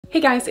Hey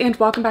guys, and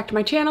welcome back to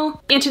my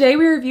channel. And today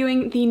we're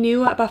reviewing the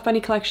new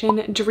Buffbunny Collection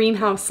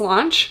Dreamhouse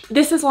launch.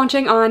 This is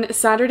launching on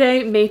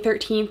Saturday, May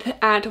 13th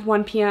at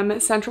 1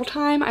 p.m. Central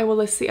Time. I will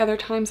list the other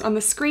times on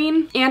the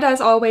screen. And as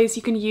always,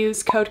 you can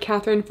use code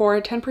Kathryn for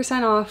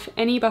 10% off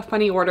any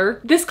Buffbunny order.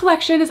 This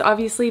collection is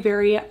obviously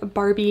very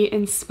Barbie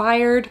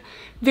inspired,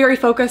 very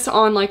focused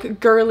on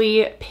like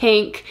girly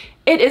pink.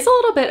 It is a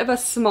little bit of a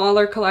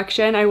smaller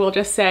collection, I will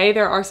just say.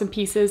 There are some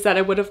pieces that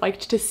I would have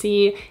liked to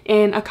see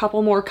in a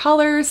couple more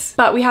colors,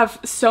 but we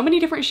have so many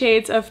different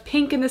shades of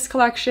pink in this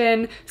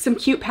collection, some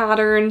cute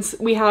patterns,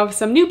 we have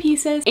some new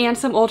pieces and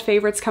some old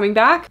favorites coming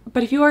back.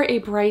 But if you are a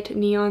bright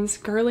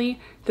neons girly,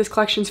 this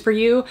collection's for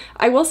you.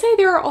 I will say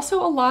there are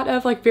also a lot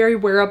of like very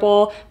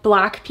wearable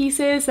black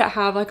pieces that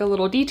have like a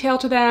little detail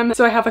to them.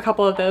 So I have a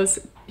couple of those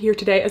here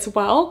today as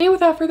well. And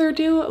without further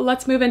ado,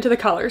 let's move into the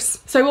colors.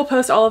 So I will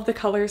post all of the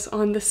colors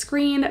on the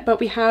screen, but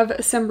we have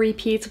some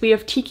repeats. We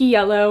have Tiki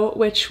Yellow,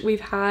 which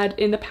we've had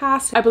in the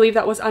past. I believe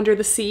that was Under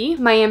the Sea.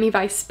 Miami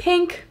Vice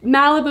Pink,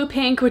 Malibu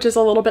Pink, which is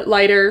a little bit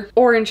lighter,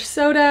 Orange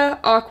Soda,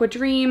 Aqua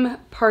Dream,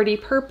 Party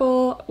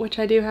Purple, which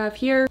I do have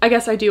here. I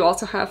guess I do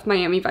also have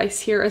Miami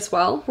Vice here as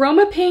well.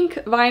 Roma Pink,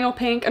 Vinyl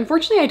Pink.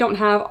 Unfortunately, I don't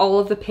have all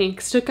of the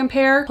pinks to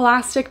compare.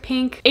 Plastic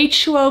Pink,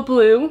 H2O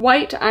Blue,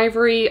 White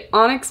Ivory,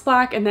 Onyx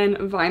Black, and then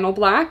Vinyl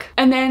Black.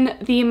 And then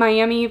the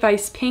Miami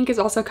Vice Pink is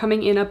also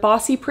coming in a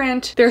bossy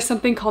print. There's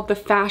something called the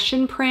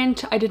Fashion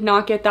print. I did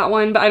not get that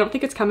one, but I don't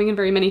think it's coming in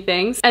very many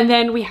things. And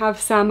then we have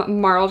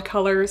some marled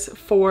colors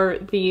for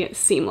the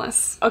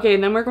seamless. Okay,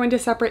 and then we're going to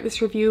separate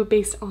this review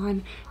based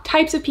on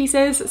types of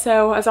pieces.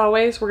 So as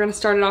always, we're going to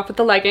start it off with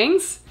the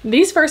leggings.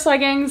 These first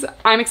leggings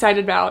I'm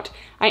excited about.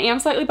 I am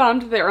slightly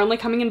bummed they're only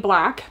coming in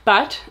black,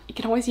 but you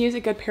can always use a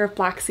good pair of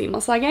black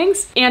seamless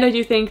leggings. And I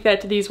do think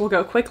that these will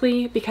go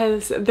quickly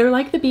because they're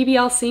like the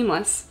BBL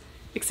seamless,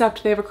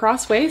 except they have a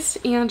cross waist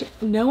and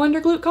no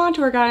underglute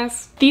contour,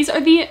 guys. These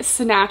are the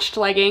Snatched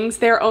leggings.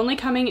 They're only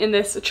coming in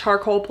this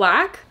charcoal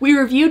black. We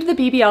reviewed the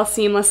BBL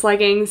seamless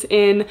leggings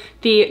in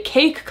the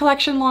Cake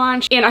collection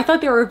launch, and I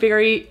thought they were a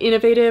very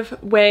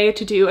innovative way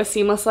to do a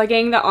seamless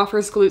legging that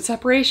offers glute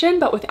separation,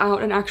 but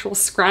without an actual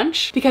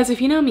scrunch. Because if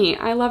you know me,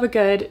 I love a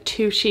good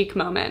too chic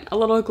moment, a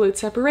little glute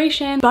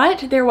separation,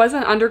 but there was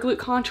an underglute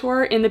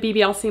contour in the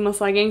BBL seamless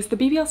leggings. The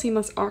BBL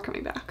seamless are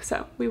coming back,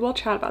 so we will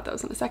chat about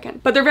those in a second.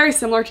 But they're very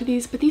similar to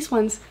these, but these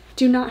ones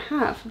do not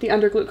have the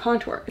underglute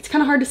contour. It's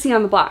kind of hard to see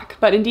on the black,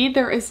 but indeed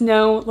there is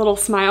no little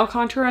smile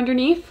contour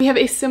underneath. We have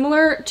a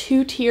similar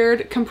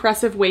two-tiered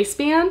compressive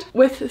waistband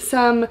with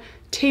some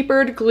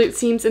tapered glute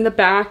seams in the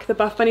back. The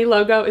Buffbunny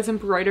logo is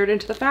embroidered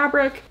into the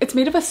fabric. It's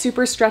made of a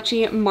super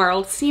stretchy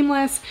marled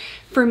seamless.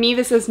 For me,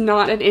 this is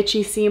not an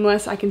itchy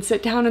seamless. I can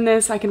sit down in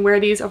this, I can wear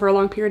these over a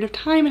long period of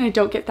time, and I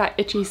don't get that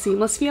itchy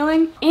seamless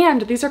feeling.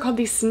 And these are called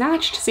the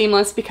Snatched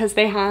seamless because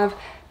they have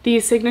the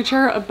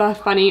signature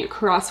Buffbunny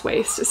cross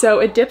waist. So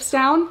it dips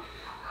down.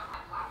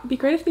 It'd be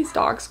great if these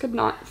dogs could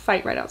not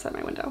fight right outside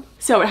my window.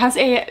 So it has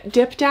a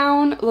dip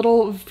down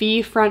little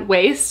V front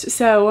waist.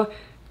 So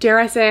dare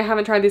I say, I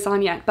haven't tried these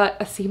on yet, but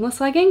a seamless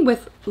legging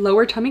with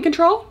lower tummy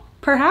control,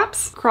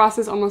 perhaps,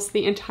 crosses almost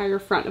the entire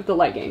front of the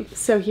legging.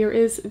 So here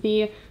is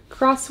the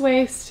cross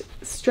waist,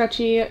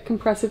 stretchy,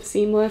 compressive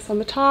seamless on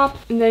the top.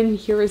 And then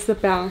here is the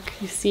back.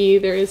 You see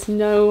there is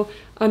no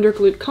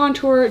underglute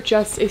contour,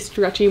 just a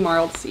stretchy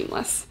marled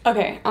seamless.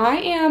 Okay, I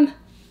am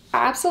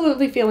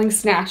absolutely feeling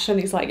snatched on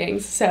these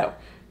leggings, so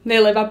they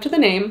live up to the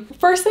name.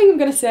 First thing I'm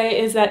gonna say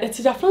is that it's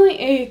definitely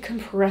a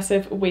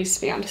compressive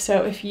waistband.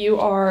 So if you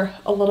are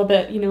a little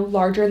bit, you know,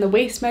 larger in the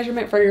waist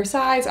measurement for your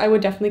size, I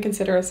would definitely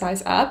consider a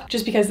size up,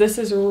 just because this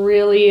is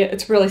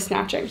it's really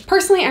snatching.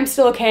 Personally, I'm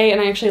still okay, and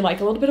I actually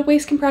like a little bit of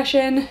waist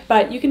compression,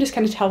 but you can just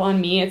kind of tell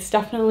on me, it's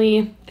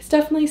definitely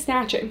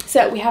snatching.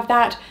 So we have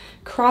that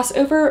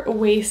crossover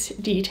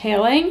waist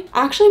detailing.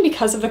 Actually,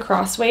 because of the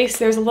cross waist,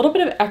 there's a little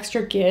bit of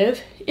extra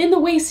give in the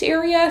waist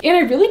area, and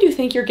I really do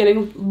think you're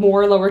getting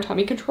more lower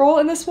tummy control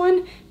in this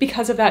one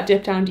because of that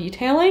dip down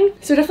detailing.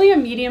 So definitely a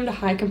medium to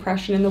high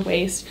compression in the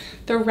waist.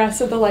 The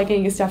rest of the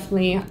legging is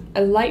definitely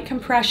a light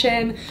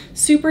compression,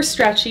 super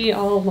stretchy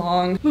all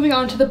along. Moving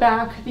on to the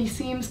back, the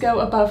seams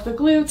go above the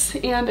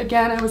glutes, and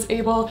again, I was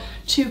able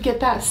to get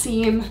that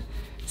seam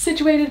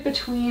situated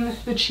between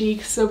the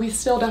cheeks, so we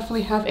still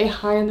definitely have a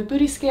high on the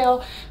booty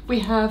scale. We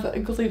have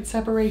glute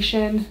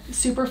separation,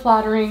 super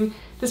flattering.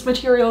 This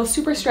material is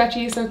super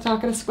stretchy, so it's not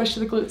going to squish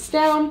the glutes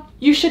down.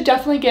 You should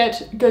definitely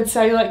get good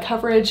cellulite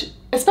coverage,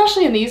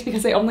 especially in these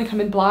because they only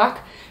come in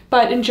black.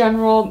 But in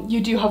general,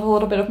 you do have a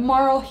little bit of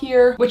marl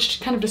here,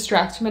 which kind of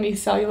distracts from any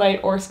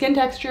cellulite or skin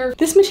texture.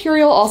 This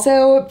material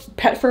also,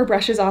 pet fur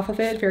brushes off of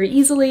it very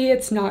easily.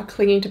 It's not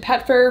clinging to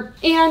pet fur.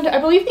 And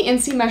I believe the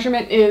inseam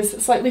measurement is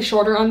slightly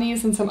shorter on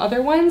these than some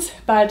other ones,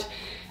 but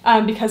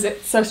because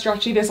it's so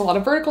stretchy, there's a lot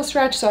of vertical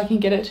stretch, so I can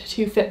get it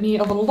to fit me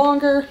a little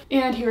longer.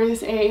 And here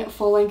is a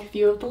full-length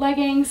view of the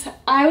leggings.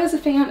 I was a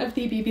fan of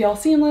the BBL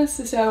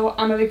seamless, so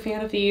I'm a big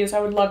fan of these.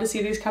 I would love to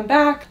see these come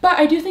back, but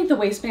I do think the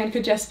waistband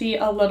could just be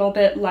a little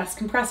bit less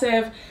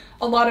compressive,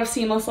 a lot of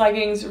seamless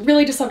leggings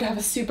really just love to have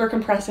a super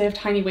compressive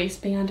tiny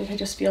waistband, and I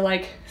just feel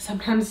like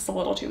sometimes it's a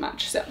little too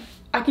much. So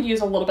I could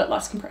use a little bit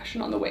less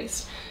compression on the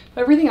waist.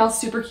 But everything else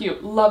super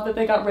cute. Love that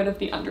they got rid of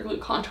the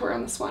underglute contour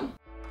on this one.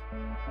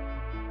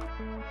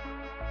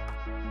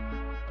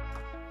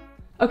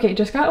 Okay,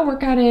 just got a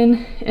workout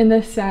in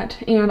this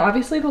set, and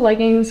obviously the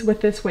leggings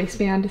with this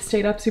waistband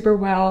stayed up super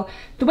well.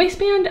 The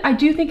waistband, I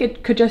do think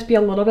it could just be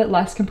a little bit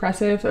less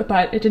compressive,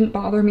 but it didn't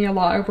bother me a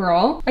lot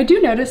overall. I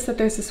do notice that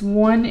there's this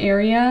one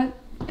area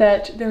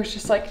that there's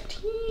just like a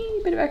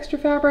teeny bit of extra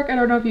fabric. I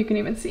don't know if you can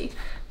even see,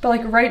 but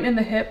like right in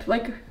the hip,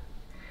 like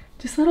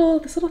this little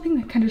thing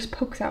that kind of just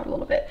pokes out a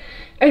little bit.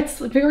 It's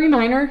very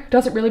minor,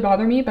 doesn't really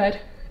bother me, but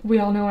we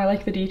all know I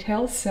like the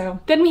details, so.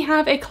 Then we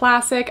have a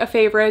classic, a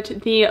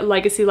favorite, the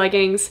Legacy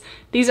leggings.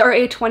 These are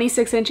a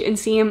 26-inch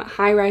inseam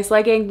high-rise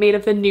legging made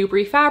of the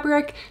Newbury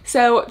fabric,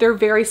 so they're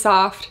very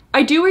soft.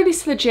 I do wear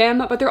these to the gym,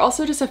 but they're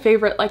also just a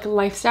favorite like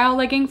lifestyle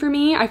legging for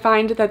me. I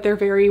find that they're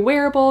very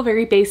wearable,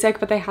 very basic,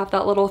 but they have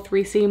that little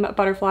 3-seam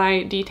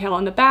butterfly detail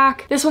on the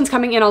back. This one's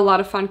coming in a lot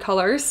of fun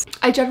colors.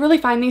 I generally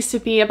find these to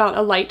be about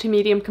a light to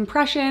medium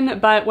compression,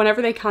 but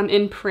whenever they come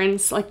in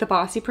prints like the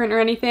bossy print or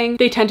anything,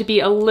 they tend to be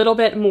a little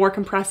bit more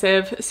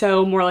compressive,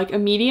 so more like a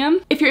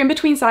medium. If you're in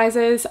between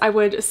sizes, I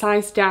would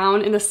size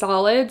down in the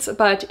solids,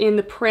 but in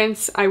the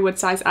prints, I would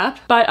size up.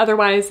 But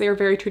otherwise, they are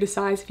very true to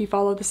size if you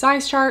follow the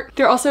size chart.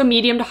 They're also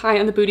medium to high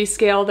on the booty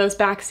scale. Those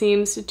back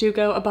seams do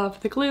go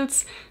above the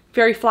glutes.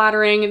 Very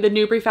flattering. The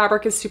Newbury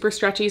fabric is super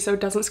stretchy, so it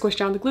doesn't squish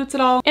down the glutes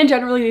at all. And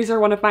generally, these are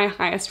one of my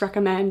highest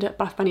recommend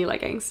Buffbunny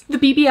leggings. The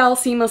BBL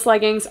seamless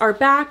leggings are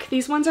back.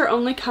 These ones are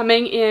only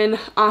coming in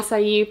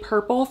acai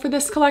purple for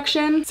this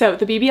collection. So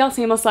the BBL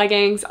seamless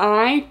leggings,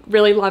 I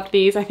really loved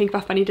these. I think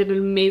Buffbunny did an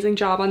amazing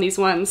job on these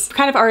ones.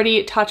 Kind of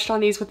already touched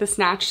on these with the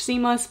Snatched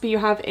seamless, but you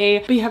have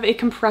a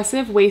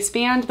compressive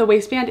waistband. The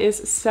waistband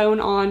is sewn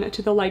on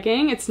to the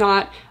legging. It's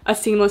not a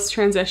seamless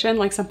transition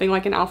like something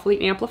like an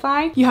Alphalete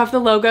Amplify. You have the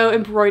logo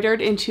embroidered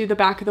into the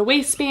back of the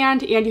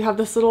waistband, and you have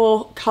this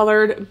little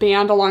colored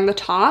band along the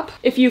top.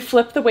 If you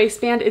flip the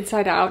waistband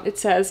inside out, it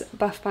says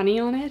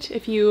Buffbunny on it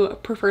if you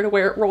prefer to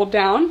wear it rolled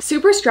down.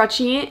 Super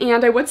stretchy,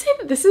 and I would say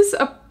that this is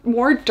a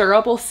more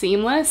durable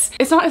seamless.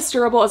 It's not as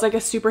durable as like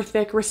a super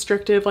thick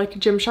restrictive like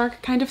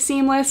Gymshark kind of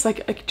seamless,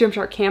 like a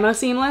Gymshark camo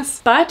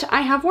seamless, but I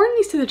have worn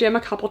these to the gym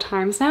a couple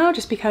times now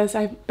just because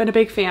I've been a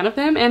big fan of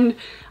them, and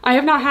I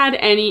have not had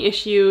any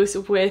issues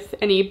with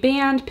any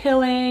band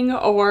pilling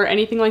or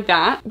anything like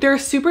that. They're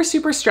super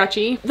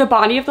stretchy. The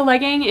body of the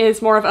legging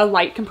is more of a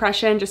light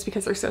compression just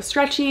because they're so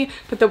stretchy,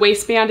 but the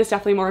waistband is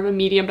definitely more of a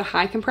medium to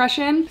high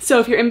compression. So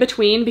if you're in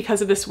between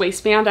because of this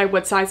waistband, I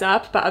would size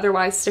up, but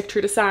otherwise stick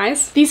true to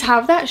size. These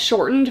have that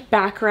shortened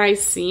back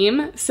rise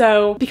seam,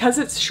 so because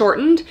it's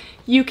shortened,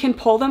 you can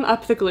pull them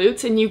up the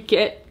glutes and you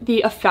get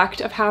the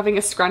effect of having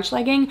a scrunch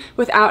legging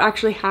without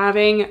actually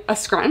having a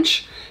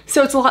scrunch.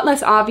 So it's a lot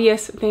less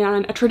obvious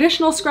than a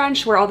traditional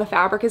scrunch where all the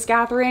fabric is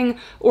gathering,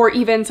 or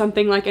even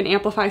something like an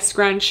Amplify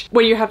scrunch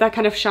where you have that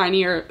kind of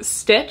shinier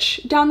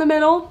stitch down the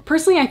middle.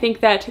 Personally, I think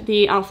that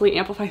the Alphalete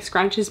Amplify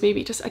scrunch is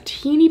maybe just a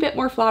teeny bit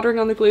more flattering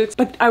on the glutes,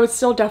 but I would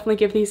still definitely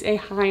give these a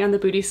high on the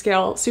booty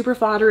scale. Super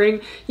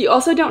flattering. You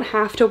also don't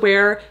have to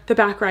wear the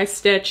back rise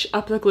stitch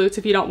up the glutes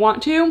if you don't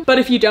want to, but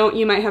if you don't,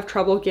 you might have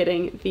trouble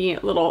getting the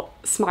little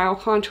smile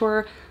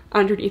contour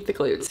underneath the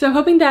glutes. So I'm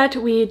hoping that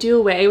we do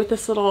away with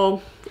this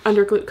little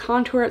under glute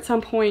contour at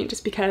some point,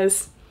 just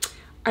because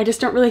I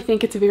just don't really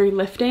think it's very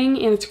lifting,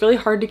 and it's really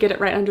hard to get it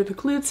right under the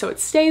glutes so it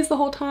stays the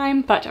whole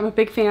time. But I'm a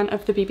big fan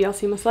of the BBL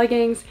seamless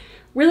leggings.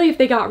 Really, if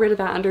they got rid of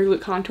that under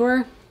glute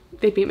contour,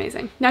 they'd be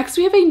amazing. Next,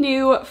 we have a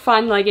new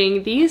fun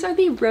legging. These are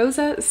the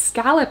Rosa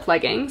scallop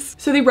leggings.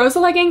 So the Rosa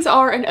leggings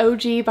are an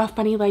OG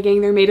Buffbunny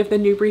legging. They're made of the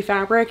Newbury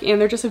fabric, and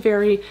they're just a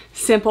very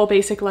simple,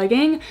 basic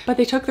legging, but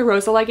they took the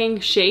Rosa legging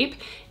shape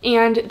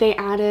and they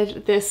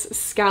added this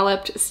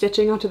scalloped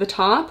stitching onto the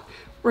top.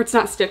 Or it's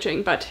not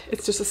stitching, but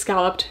it's just a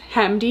scalloped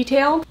hem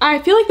detail. I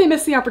feel like they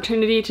missed the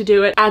opportunity to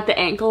do it at the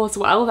ankle as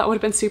well. That would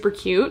have been super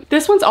cute.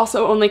 This one's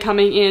also only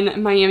coming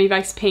in Miami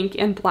Vice pink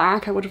and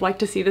black. I would have liked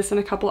to see this in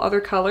a couple other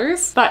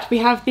colors. But we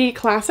have the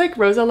classic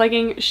Rosa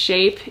legging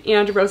shape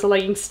and Rosa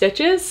legging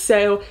stitches.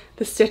 So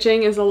the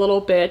stitching is a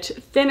little bit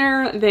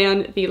thinner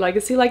than the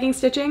Legacy legging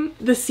stitching.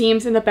 The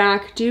seams in the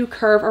back do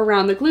curve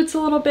around the glutes a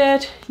little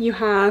bit. You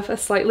have a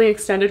slightly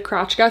extended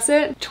crotch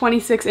gusset,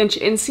 26-inch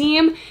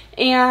inseam,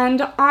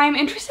 and I'm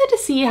interested to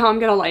see how I'm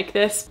gonna like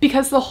this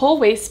because the whole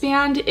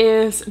waistband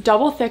is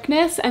double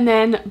thickness and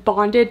then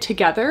bonded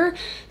together.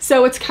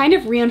 So it's kind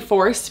of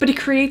reinforced, but it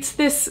creates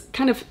this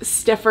kind of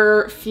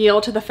stiffer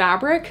feel to the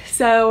fabric.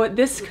 So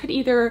this could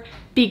either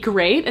be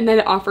great and then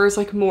it offers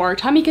like more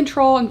tummy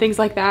control and things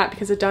like that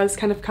because it does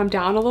kind of come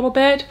down a little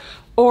bit,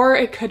 or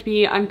it could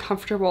be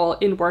uncomfortable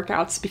in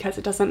workouts because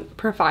it doesn't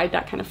provide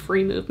that kind of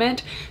free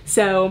movement.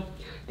 So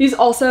These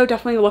also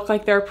definitely look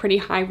like they're pretty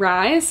high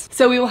rise.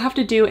 So we will have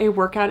to do a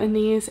workout in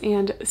these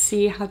and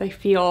see how they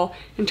feel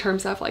in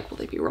terms of like, will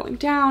they be rolling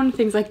down,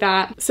 things like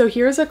that. So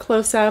here's a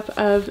close-up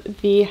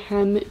of the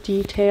hem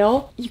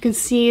detail. You can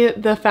see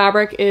the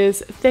fabric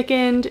is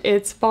thickened,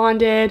 it's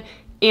bonded,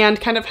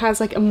 and kind of has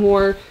like a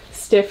more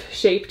stiff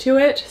shape to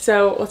it.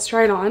 So let's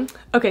try it on.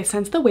 Okay,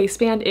 since the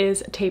waistband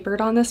is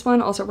tapered on this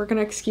one, also we're gonna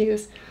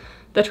excuse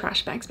the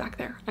trash bags back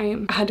there.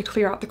 I had to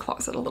clear out the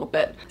closet a little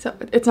bit, so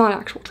it's not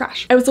actual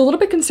trash. I was a little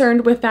bit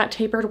concerned with that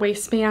tapered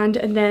waistband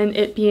and then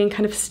it being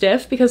kind of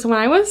stiff, because when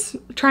I was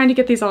trying to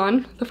get these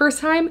on the first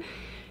time,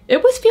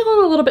 it was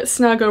feeling a little bit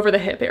snug over the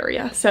hip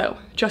area. So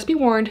just be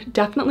warned,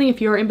 definitely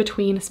if you're in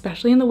between,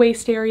 especially in the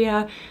waist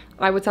area,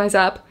 I would size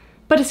up.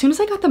 But as soon as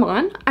I got them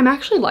on, I'm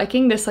actually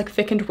liking this like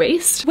thickened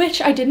waist,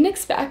 which I didn't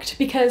expect,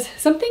 because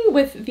something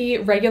with the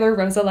regular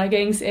Rosa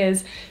leggings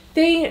is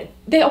they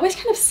always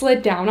kind of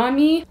slid down on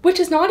me, which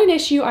is not an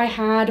issue I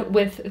had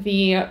with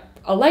the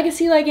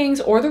Legacy leggings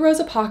or the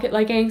Rosa pocket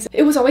leggings.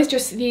 It was always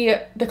just the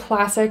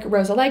classic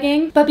Rosa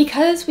legging. But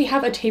because we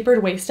have a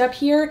tapered waist up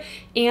here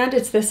and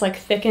it's this like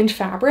thickened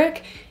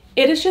fabric,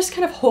 it is just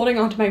kind of holding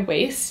onto my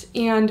waist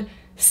and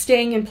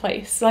staying in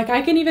place. Like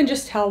I can even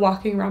just tell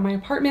walking around my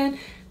apartment,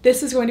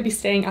 this is going to be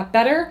staying up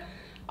better.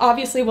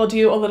 Obviously we'll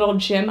do a little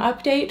gym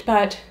update,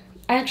 but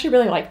I actually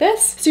really like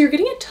this. So you're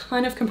getting a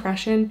ton of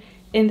compression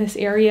in this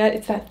area.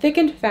 It's that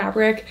thickened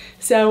fabric,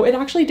 so it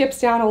actually dips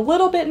down a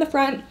little bit in the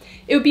front.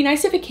 It would be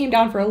nice if it came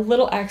down for a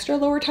little extra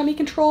lower tummy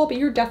control, but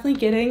you're definitely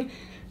getting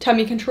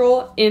tummy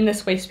control in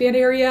this waistband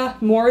area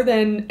more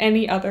than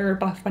any other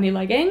Buffbunny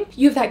legging.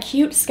 You have that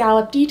cute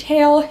scallop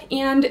detail,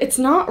 and it's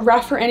not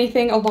rough or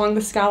anything along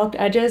the scalloped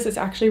edges. It's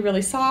actually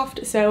really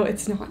soft, so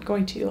it's not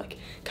going to like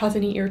cause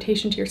any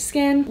irritation to your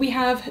skin. We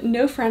have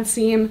no front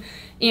seam,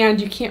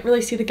 and you can't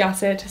really see the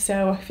gusset,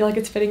 so I feel like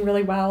it's fitting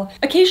really well.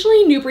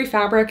 Occasionally Newbury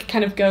fabric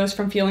kind of goes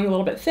from feeling a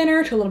little bit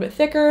thinner to a little bit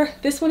thicker.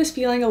 This one is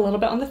feeling a little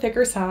bit on the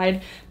thicker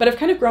side, but I've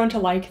kind of grown to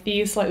like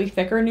these slightly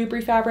thicker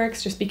Newbury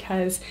fabrics just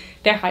because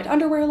they hide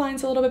underwear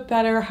lines a little bit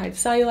better, hide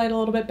cellulite a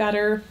little bit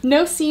better.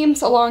 No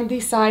seams along the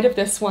side of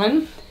this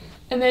one.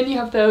 And then you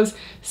have those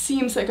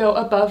seams that go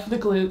above the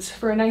glutes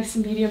for a nice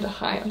medium to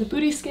high on the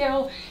booty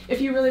scale.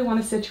 If you really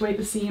want to situate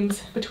the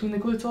seams between the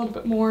glutes a little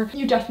bit more,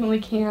 you definitely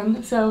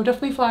can. So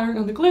definitely flattering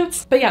on the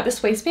glutes. But yeah,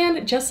 this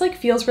waistband just like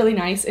feels really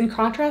nice in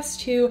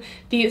contrast to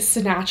the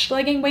Snatched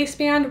legging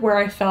waistband where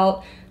I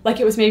felt like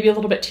it was maybe a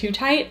little bit too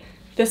tight.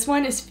 This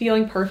one is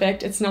feeling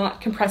perfect. It's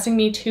not compressing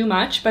me too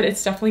much, but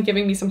it's definitely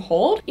giving me some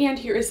hold. And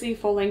here is the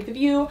full length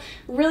view.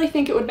 Really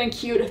think it would have been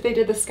cute if they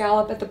did the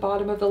scallop at the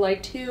bottom of the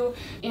leg too.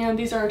 And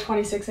these are a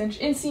 26-inch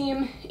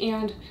inseam,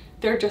 and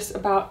they're just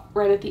about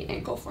right at the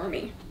ankle for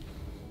me.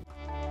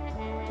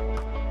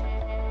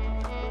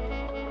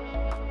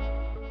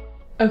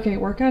 Okay,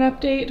 workout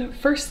update.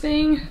 First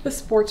thing, the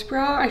sports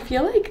bra. I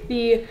feel like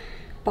the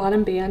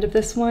bottom band of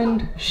this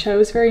one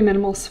shows very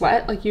minimal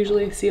sweat. Like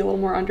usually I see a little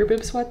more under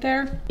boob sweat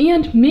there.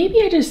 And maybe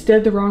I just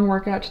did the wrong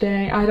workout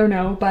today, I don't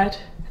know, but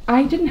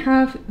I didn't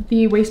have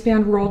the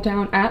waistband rolled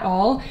down at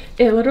all.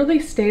 It literally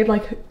stayed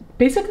like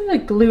basically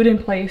like glued in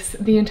place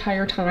the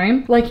entire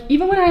time. Like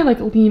even when I like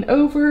lean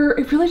over,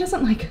 it really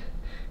doesn't like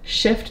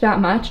shift that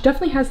much.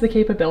 Definitely has the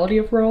capability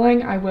of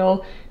rolling. I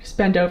will just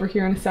bend over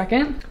here in a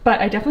second,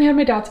 but I definitely had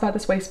my doubts about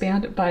this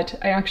waistband, but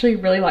I actually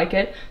really like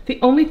it. The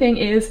only thing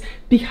is,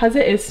 because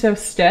it is so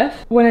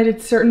stiff, when I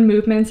did certain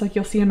movements, like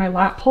you'll see in my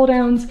lat pull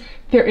downs,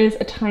 there is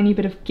a tiny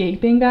bit of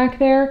gaping back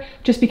there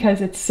just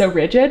because it's so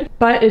rigid,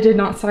 but it did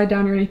not slide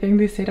down or anything.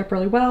 These stayed up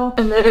really well.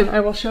 And then I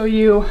will show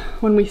you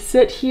when we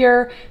sit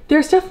here,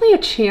 there's definitely a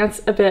chance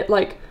of it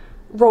like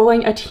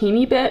rolling a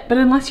teeny bit, but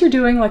unless you're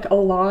doing like a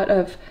lot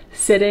of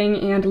sitting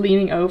and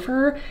leaning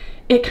over,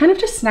 it kind of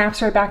just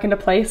snaps right back into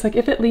place. Like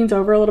if it leans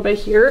over a little bit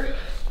here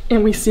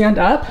and we stand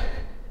up,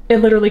 it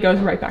literally goes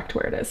right back to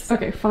where it is.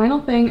 Okay, final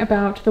thing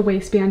about the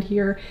waistband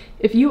here.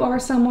 If you are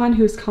someone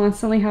who's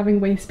constantly having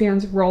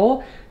waistbands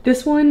roll,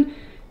 this one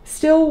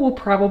still will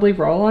probably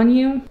roll on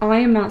you. I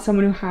am not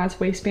someone who has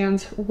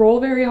waistbands roll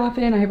very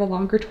often. I have a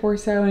longer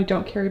torso and I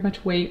don't carry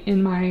much weight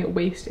in my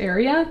waist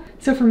area.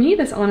 So for me,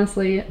 this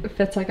honestly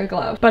fits like a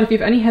glove. But if you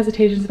have any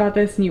hesitations about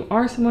this and you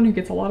are someone who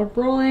gets a lot of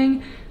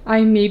rolling,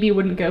 I maybe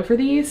wouldn't go for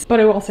these, but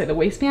I will say the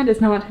waistband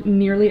is not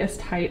nearly as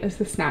tight as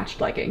the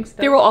Snatched leggings.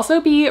 There will also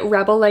be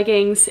Rebel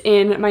leggings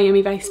in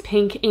Miami Vice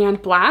pink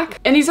and black,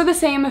 and these are the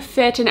same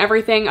fit and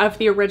everything of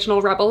the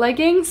original Rebel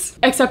leggings,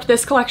 except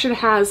this collection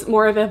has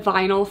more of a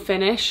vinyl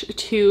finish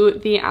to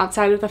the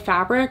outside of the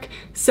fabric.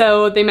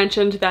 So they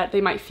mentioned that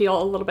they might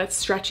feel a little bit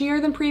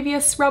stretchier than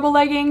previous Rebel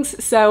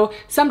leggings. So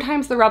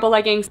sometimes the Rebel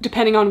leggings,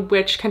 depending on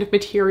which kind of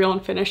material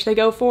and finish they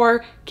go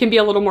for, can be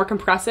a little more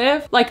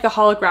compressive. Like the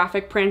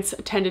holographic prints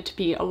tended to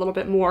be a little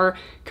bit more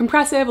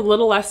compressive, a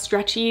little less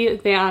stretchy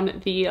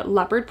than the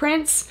leopard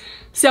prints.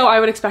 So I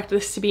would expect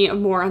this to be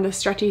more on the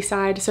stretchy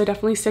side, so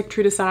definitely stick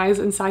true to size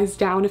and size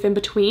down if in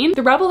between.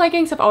 The Rebel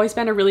leggings have always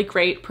been a really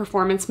great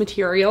performance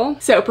material.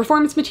 So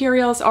performance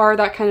materials are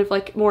that that kind of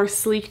like more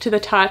sleek to the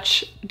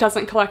touch,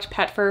 doesn't collect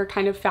pet fur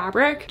kind of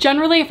fabric.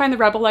 Generally, I find the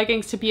Rebel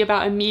leggings to be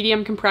about a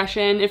medium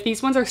compression. If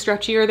these ones are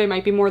stretchier, they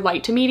might be more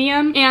light to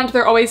medium, and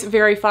they're always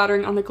very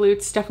flattering on the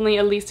glutes. Definitely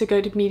at least a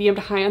good medium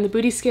to high on the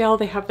booty scale.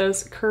 They have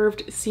those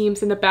curved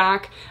seams in the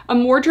back, a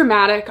more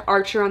dramatic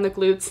arch around the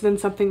glutes than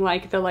something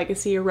like the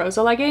Legacy or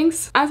Rosa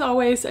leggings. As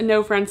always,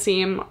 no front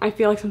seam. I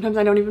feel like sometimes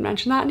I don't even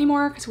mention that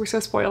anymore because we're so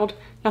spoiled.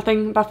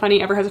 Nothing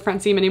Buffbunny ever has a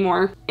front seam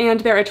anymore.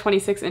 And they're a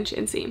 26-inch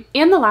inseam.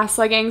 And the last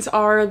leggings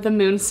are the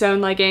Moonstone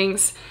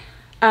leggings.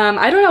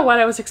 I don't know what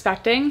I was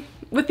expecting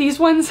with these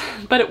ones,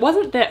 but it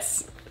wasn't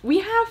this. We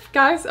have,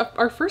 guys,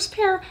 our first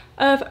pair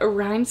of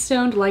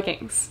rhinestone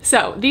leggings.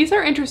 So these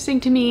are interesting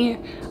to me.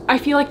 I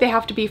feel like they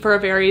have to be for a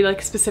very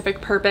like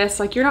specific purpose.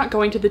 Like you're not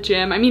going to the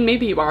gym. I mean,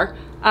 maybe you are.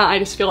 I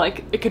just feel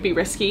like it could be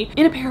risky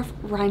in a pair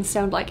of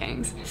rhinestone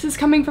leggings. This is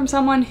coming from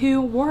someone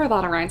who wore a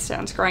lot of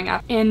rhinestones growing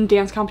up in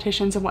dance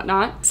competitions and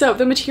whatnot. So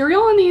the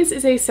material on these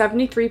is a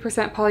 73%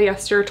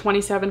 polyester,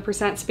 27%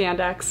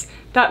 spandex.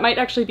 That might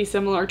actually be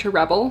similar to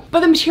Rebel, but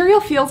the material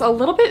feels a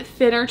little bit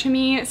thinner to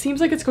me. It seems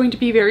like it's going to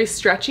be very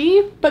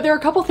stretchy, but there are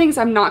a couple things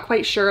I'm not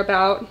quite sure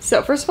about.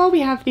 So first of all,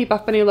 we have the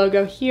Buffbunny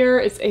logo here.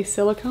 It's a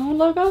silicone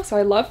logo, so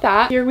I love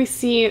that. Here we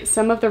see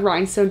some of the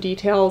rhinestone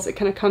details. It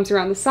kind of comes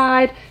around the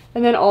side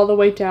and then all the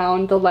way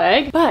down the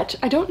leg. But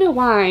I don't know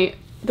why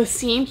the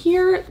seam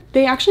here,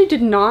 they actually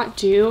did not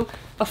do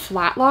a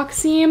flat lock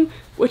seam,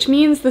 which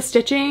means the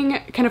stitching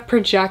kind of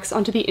projects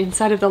onto the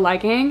inside of the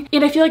legging.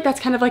 And I feel like that's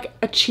kind of like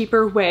a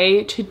cheaper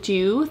way to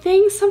do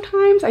things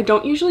sometimes. I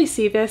don't usually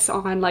see this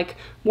on like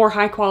more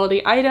high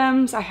quality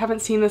items. I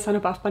haven't seen this on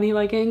a Buffbunny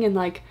legging in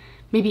like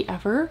maybe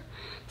ever.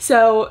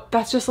 So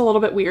that's just a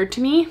little bit weird to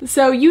me.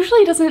 So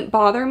usually it doesn't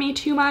bother me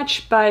too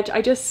much, but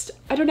I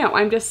don't know,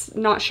 I'm just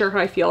not sure how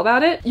I feel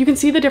about it. You can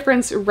see the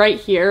difference right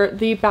here.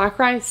 The back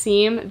rise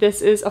seam,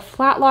 this is a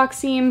flat lock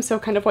seam, so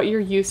kind of what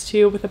you're used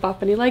to with a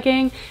Buffbunny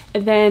legging.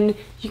 And then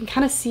you can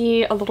kind of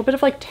see a little bit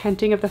of like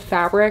tenting of the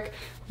fabric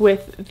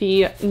with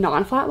the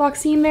non-flat lock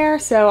seam there,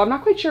 so I'm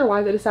not quite sure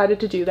why they decided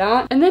to do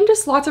that. And then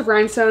just lots of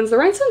rhinestones. The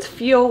rhinestones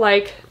feel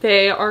like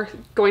they are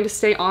going to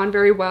stay on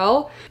very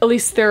well. At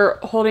least they're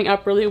holding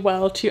up really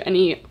well to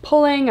any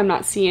pulling. I'm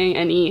not seeing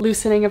any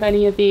loosening of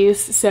any of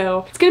these,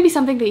 so it's gonna be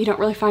something that you don't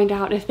really find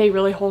out if they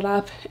really hold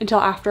up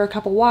until after a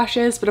couple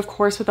washes. But of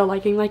course, with a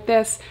legging like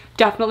this,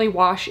 definitely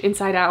wash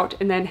inside out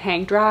and then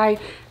hang dry.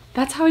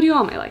 That's how I do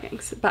all my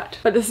leggings, but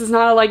this is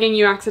not a legging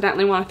you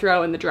accidentally want to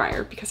throw in the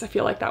dryer because I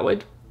feel like that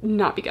would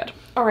not be good.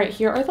 All right,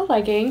 here are the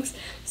leggings.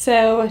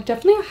 So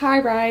definitely a high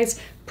rise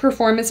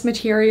performance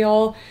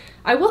material.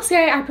 I will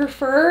say I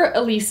prefer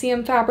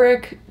Elysium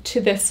fabric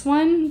to this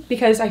one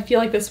because I feel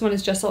like this one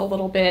is just a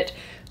little bit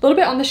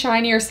on the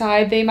shinier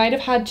side. They might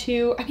have had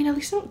to, I mean, at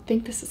least I don't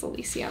think this is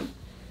Elysium.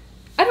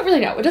 I don't really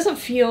know. It doesn't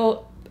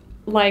feel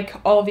like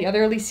all of the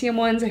other Elysium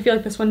ones. I feel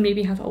like this one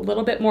maybe has a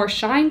little bit more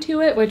shine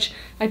to it, which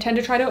I tend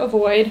to try to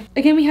avoid.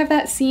 Again, we have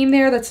that seam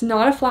there that's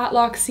not a flat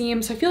lock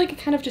seam, so I feel like it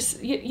kind of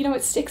just, you know,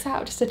 it sticks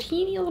out just a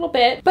teeny little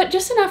bit, but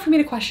just enough for me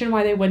to question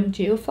why they wouldn't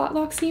do a flat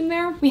lock seam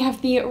there. We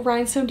have the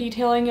rhinestone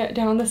detailing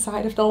down the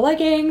side of the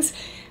leggings.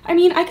 I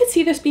mean, I could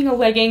see this being a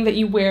legging that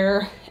you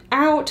wear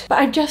out, but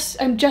I'm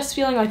just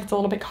feeling like it's a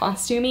little bit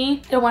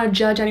costumey. I don't want to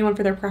judge anyone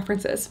for their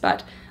preferences,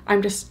 but I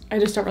just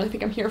don't really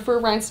think I'm here for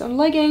rhinestone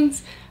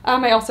leggings.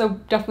 I also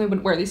definitely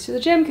wouldn't wear these to the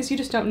gym because you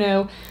just don't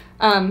know,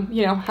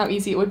 you know, how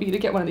easy it would be to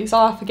get one of these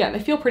off. Again, they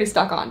feel pretty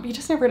stuck on, but you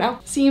just never know.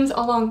 Seams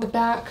along the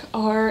back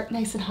are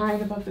nice and high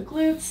and above the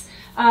glutes.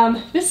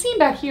 This seam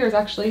back here is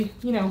actually,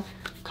 you know,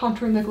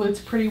 contouring the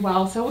glutes pretty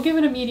well, so we'll give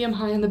it a medium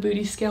high on the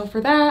booty scale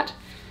for that.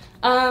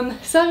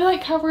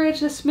 Cellulite coverage,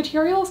 this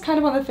material is kind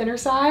of on the thinner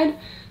side.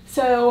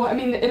 So, I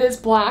mean, it is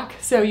black,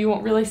 so you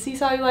won't really see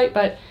cellulite,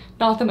 but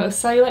not the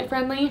most cellulite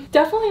friendly.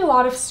 Definitely a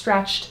lot of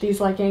stretch to these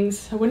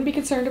leggings. I wouldn't be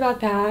concerned about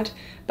that.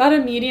 About a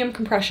medium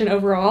compression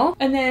overall.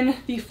 And then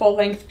the full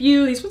length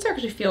view. These ones are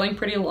actually feeling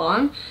pretty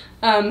long.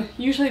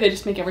 Usually they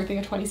just make everything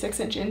a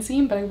 26-inch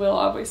inseam, but I will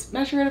always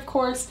measure it, of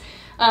course.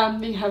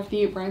 You have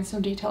the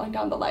rhinestone detailing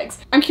down the legs.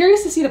 I'm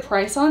curious to see the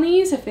price on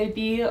these, if they'd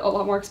be a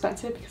lot more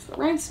expensive because of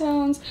the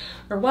rhinestones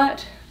or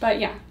what. But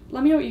yeah,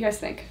 let me know what you guys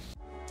think.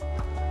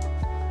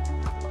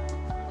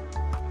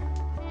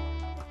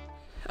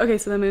 Okay,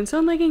 so the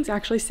Moonstone leggings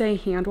actually say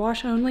hand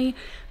wash only,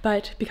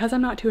 but because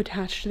I'm not too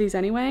attached to these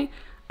anyway,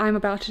 I'm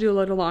about to do a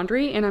load of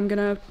laundry and I'm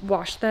gonna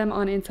wash them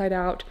on inside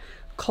out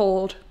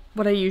cold,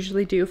 what I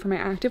usually do for my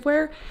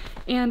activewear,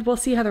 and we'll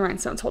see how the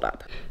rhinestones hold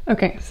up.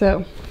 Okay,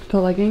 so the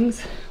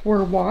leggings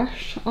were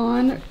washed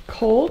on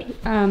cold,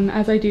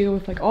 as I do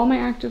with like all my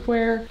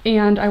activewear,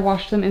 and I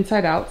washed them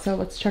inside out, so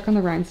let's check on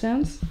the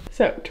rhinestones.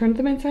 So turned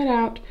them inside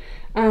out.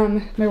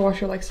 My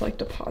washer likes to like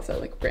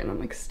deposit like random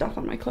like stuff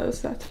on my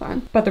clothes, so that's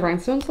fun. But the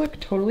rhinestones look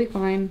totally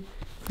fine.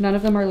 None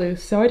of them are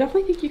loose, so I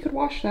definitely think you could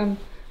wash them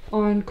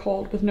on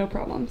cold with no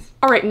problems.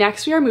 All right,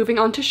 next we are moving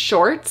on to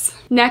shorts.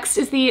 Next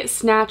is the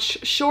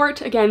Snatched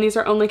short. Again, these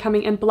are only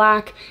coming in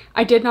black.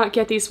 I did not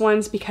get these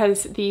ones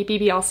because the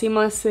BBL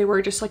seamless, they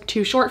were just like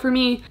too short for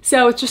me.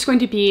 So it's just going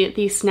to be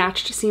the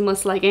Snatched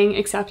seamless legging,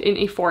 except in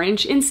a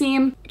 4-inch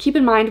inseam. Keep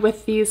in mind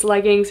with these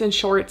leggings and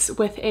shorts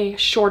with a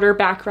shorter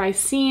back rise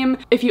seam,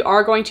 if you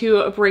are going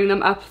to bring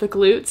them up the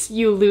glutes,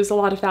 you lose a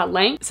lot of that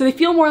length. So they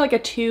feel more like a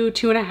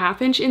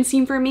 2.5 inch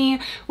inseam for me,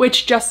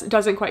 which just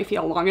doesn't quite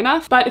feel long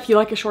enough. But if you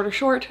like a shorter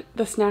short,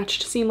 the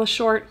Snatched seamless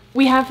short.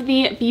 We have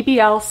the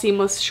BBL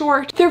seamless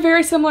short. They're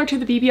very similar to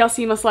the BBL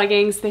seamless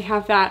leggings. They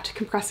have that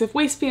compressive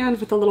waistband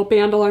with a little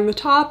band along the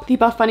top, the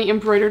Buffbunny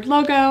embroidered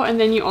logo, and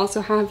then you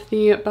also have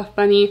the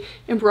Buffbunny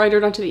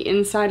embroidered onto the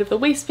inside of the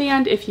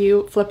waistband if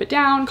you flip it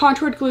down.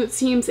 Contoured glute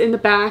seams in the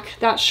back,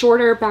 that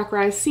shorter back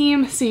rise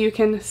seam so you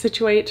can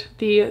situate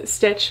the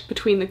stitch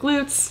between the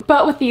glutes.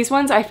 But with these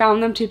ones, I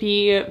found them to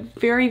be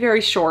very,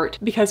 very short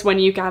because when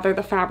you gather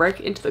the fabric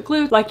into the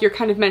glute, like you're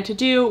kind of meant to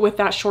do with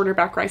that shorter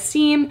back rise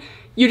seam,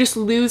 you just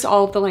lose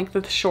all of the length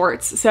of the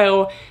shorts.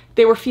 So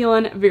they were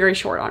feeling very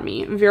short on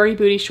me, very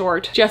booty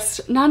short,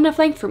 just not enough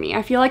length for me.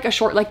 I feel like a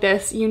short like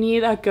this, you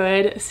need a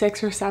good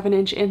 6 or 7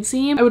 inch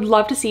inseam. I would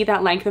love to see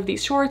that length of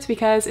these shorts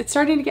because it's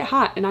starting to get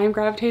hot and I am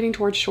gravitating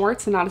towards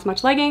shorts and not as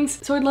much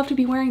leggings. So I'd love to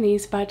be wearing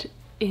these, but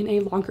in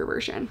a longer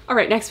version. All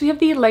right, next we have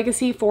the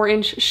Legacy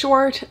 4-inch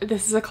short.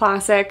 This is a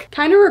classic.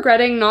 Kind of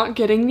regretting not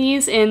getting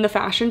these in the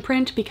fashion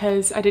print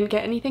because I didn't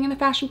get anything in the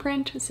fashion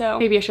print, so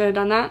maybe I should have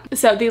done that.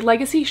 So the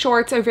Legacy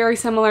shorts are very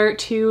similar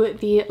to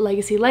the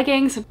Legacy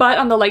leggings, but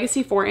on the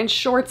Legacy 4-inch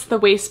shorts, the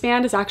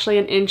waistband is actually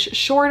an inch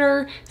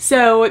shorter,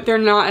 so they're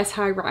not as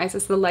high rise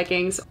as the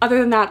leggings. Other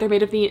than that, they're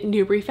made of the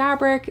Newbury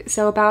fabric,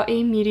 so about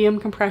a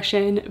medium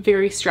compression,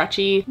 very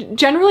stretchy.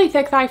 Generally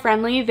thick thigh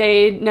friendly.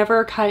 They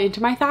never cut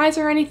into my thighs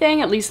or anything,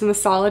 at least in the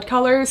solid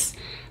colors,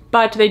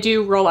 but they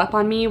do roll up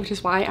on me, which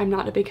is why I'm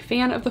not a big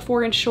fan of the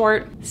 4-inch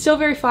short. Still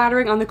very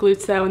flattering on the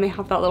glutes though, and they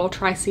have that little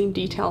tri-seam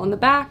detail in the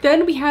back.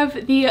 Then we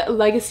have the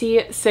Legacy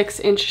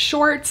 6-inch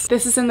shorts.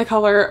 This is in the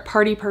color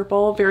Party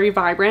Purple, very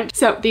vibrant.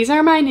 So these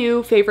are my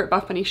new favorite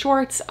Buffbunny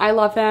shorts. I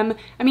love them.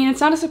 I mean,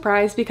 it's not a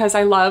surprise because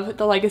I love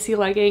the Legacy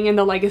legging and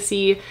the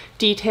Legacy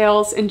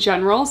details in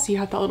general. So you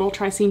have that little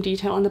tri-seam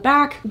detail in the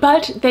back,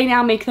 but they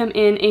now make them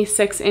in a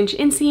 6-inch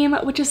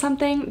inseam, which is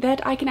something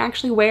that I can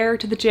actually wear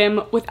to the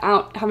gym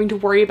without having to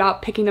worry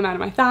about picking them out of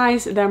my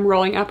thighs, them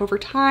rolling up over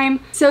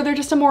time. So they're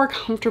just a more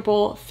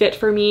comfortable fit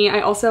for me.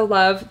 I also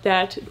love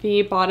that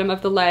the bottom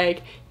of the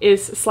leg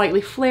is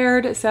slightly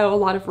flared, so a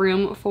lot of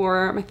room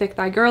for my thick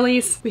thigh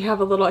girlies. We have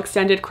a little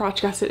extended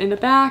crotch gusset in the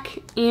back,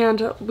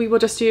 and we will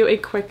just do a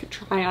quick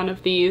try on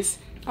of these.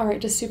 All right,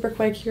 just super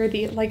quick here,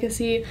 the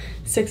Legacy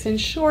 6-inch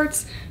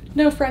shorts,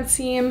 no front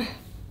seam,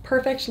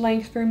 perfect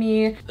length for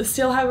me.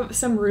 Still have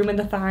some room in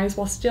the thighs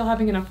while still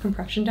having enough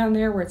compression down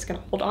there where it's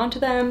gonna hold on to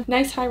them.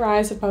 Nice high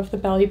rise above the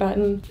belly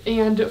button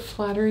and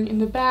flattering in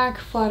the back,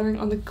 flattering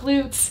on the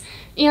glutes.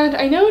 And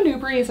I know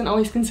Newbury isn't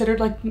always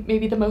considered like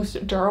maybe the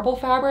most durable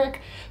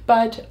fabric,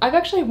 but I've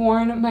actually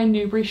worn my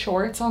Newbury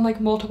shorts on like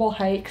multiple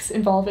hikes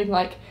involving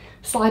like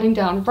sliding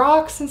down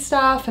rocks and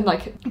stuff and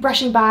like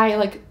brushing by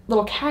like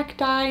little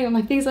cacti and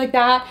like things like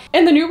that.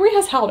 And the Newbury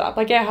has held up,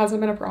 like it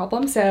hasn't been a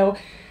problem. So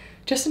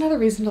just another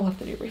reason to love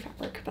the Newbury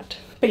fabric.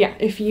 But yeah,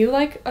 if you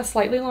like a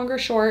slightly longer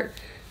short,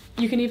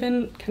 you can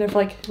even kind of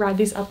like ride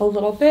these up a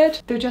little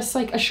bit. They're just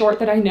like a short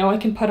that I know I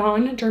can put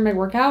on during my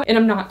workout and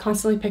I'm not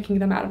constantly picking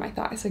them out of my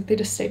thighs. Like they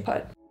just stay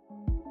put.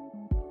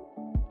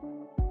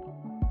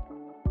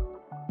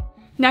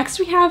 Next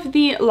we have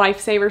the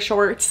Lifesaver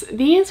shorts.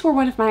 These were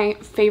one of my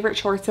favorite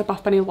shorts that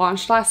Buffbunny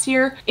launched last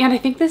year, and I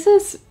think this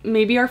is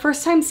maybe our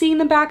first time seeing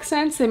them back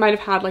since. They might have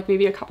had like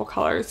maybe a couple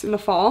colors in the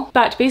fall.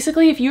 But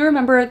basically, if you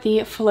remember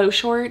the flow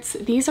shorts,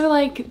 these are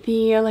like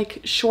the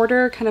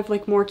shorter, kind of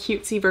like more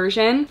cutesy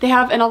version. They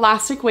have an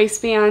elastic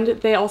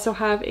waistband. They also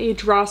have a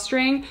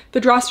drawstring.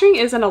 The drawstring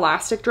is an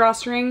elastic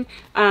drawstring,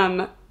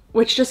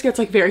 which just gets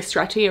like very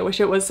stretchy. I wish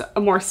it was a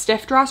more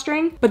stiff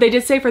drawstring, but they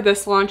did say for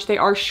this launch they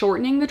are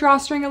shortening the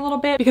drawstring a little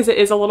bit because it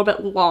is a little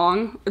bit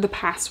long, or the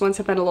past ones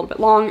have been a little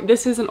bit long.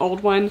 This is an old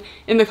one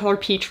in the color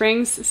Peach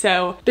Rings,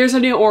 so there's a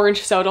new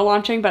orange soda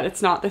launching, but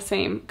it's not the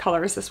same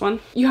color as this one.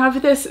 You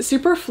have this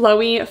super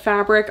flowy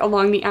fabric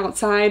along the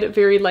outside,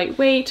 very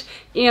lightweight,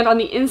 and on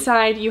the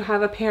inside you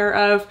have a pair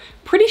of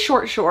pretty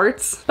short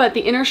shorts, but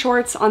the inner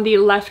shorts on the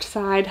left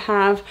side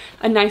have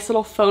a nice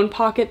little phone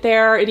pocket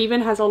there. It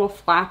even has a little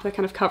flap that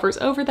kind of covers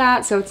over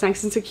that, so it's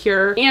nice and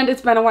secure. And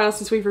it's been a while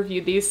since we've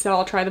reviewed these, so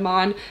I'll try them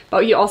on.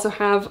 But you also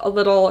have a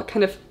little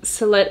kind of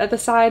slit at the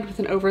side with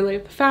an overlay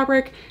of the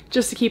fabric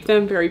just to keep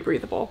them very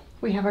breathable.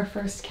 We have our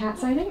first cat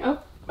sighting.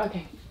 Oh,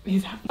 okay.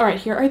 All right,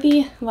 here are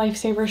the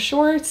Lifesaver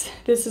shorts.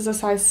 This is a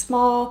size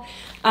small.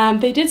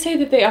 They did say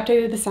that they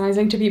updated the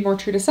sizing to be more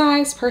true to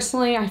size.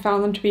 Personally, I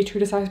found them to be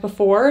true to size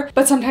before,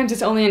 but sometimes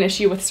it's only an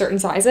issue with certain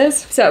sizes.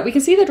 So we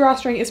can see the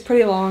drawstring is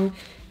pretty long,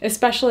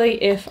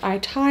 especially if I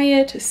tie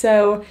it.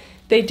 So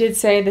they did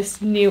say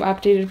this new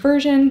updated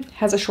version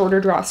has a shorter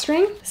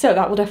drawstring, so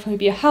that will definitely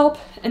be a help.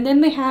 And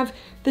then they have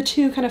the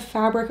two kind of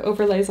fabric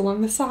overlays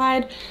along the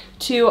side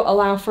to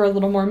allow for a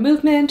little more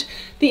movement.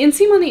 The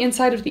inseam on the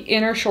inside of the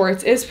inner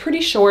shorts is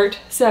pretty short,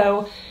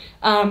 so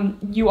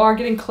you are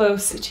getting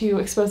close to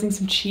exposing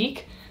some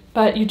cheek,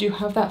 but you do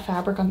have that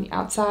fabric on the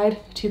outside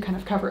to kind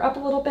of cover up a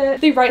little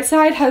bit. The right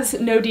side has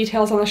no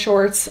details on the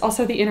shorts.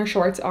 Also, the inner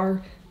shorts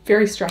are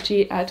very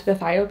stretchy at the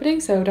thigh opening,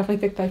 so definitely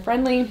thick thigh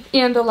friendly.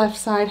 And the left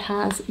side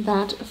has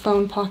that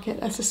phone pocket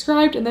as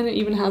described, and then it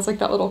even has like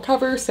that little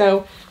cover,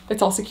 so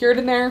it's all secured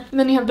in there. And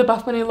then you have the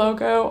Buff Bunny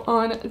logo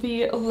on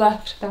the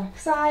left back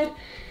side.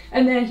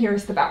 And then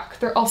here's the back.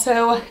 They're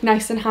also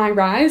nice and high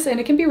rise, and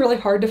it can be really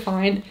hard to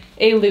find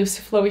a loose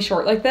flowy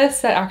short like this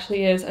that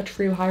actually is a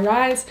true high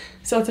rise.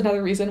 So that's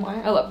another reason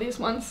why I love these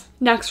ones.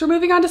 Next, we're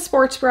moving on to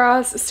sports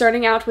bras,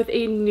 starting out with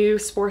a new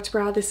sports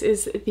bra. This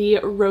is the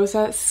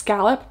Rosa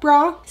scallop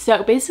bra.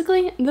 So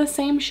basically the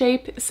same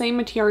shape, same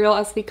material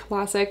as the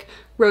classic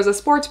Rosa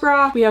sports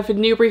bra. We have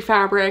Newbury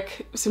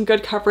fabric, some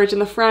good coverage in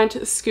the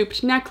front,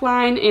 scooped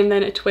neckline, and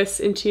then it twists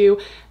into,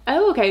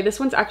 oh, okay, this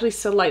one's actually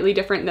slightly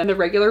different than the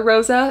regular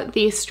Rosa.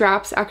 The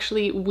straps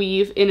actually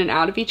weave in and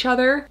out of each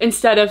other.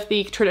 Instead of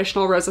the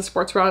traditional Rosa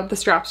sports bra, the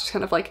straps are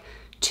kind of like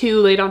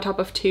two laid on top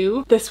of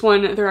two. This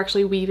one, they're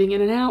actually weaving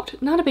in and out.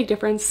 Not a big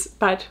difference,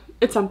 but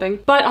it's something.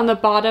 But on the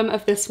bottom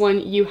of this one,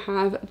 you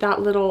have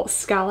that little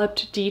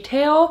scalloped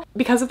detail.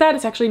 Because of that,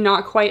 it's actually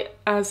not quite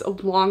as a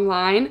long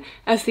line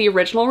as the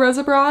original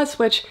Rosa bras,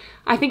 which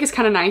I think is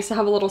kind of nice to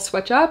have a little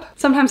switch up.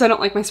 Sometimes I don't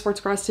like my sports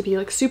bras to be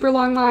like super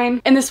long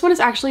line. And this one is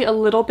actually a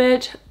little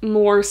bit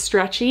more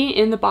stretchy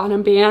in the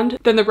bottom band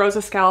than the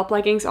Rosa scallop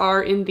leggings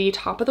are in the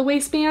top of the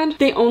waistband.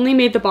 They only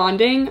made the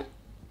bonding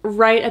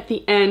right at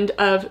the end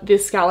of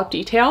this scallop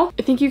detail.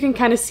 I think you can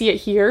kind of see it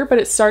here, but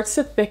it starts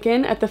to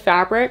thicken at the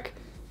fabric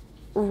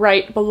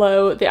right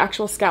below the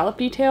actual scallop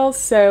details.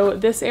 So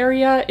this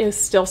area is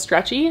still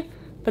stretchy,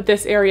 but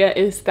this area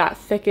is that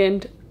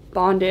thickened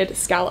bonded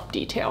scallop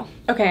detail.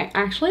 Okay,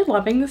 actually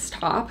loving this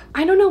top.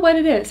 I don't know what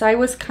it is. I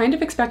was kind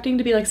of expecting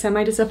to be like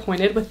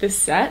semi-disappointed with this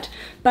set,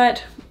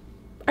 but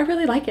I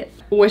really like it.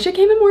 Wish it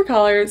came in more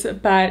colors,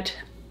 but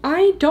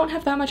I don't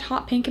have that much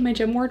hot pink in my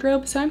gym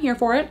wardrobe, so I'm here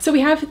for it. So we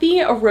have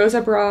the Rosa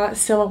bra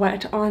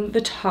silhouette on the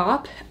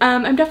top.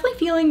 I'm definitely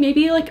feeling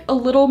maybe like a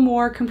little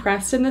more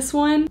compressed in this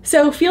one.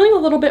 So feeling a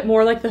little bit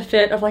more like the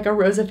fit of like a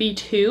Rosa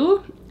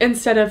V2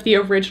 instead of the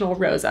original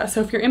Rosa. So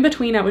if you're in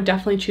between, I would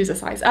definitely choose a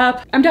size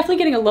up. I'm definitely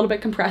getting a little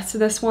bit compressed to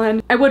this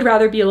one. I would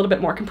rather be a little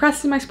bit more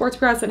compressed in my sports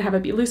bras than have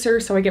it be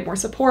looser, so I get more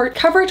support.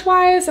 Coverage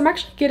wise, I'm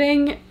actually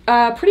getting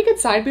pretty good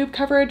side boob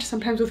coverage.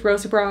 Sometimes with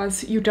Rosa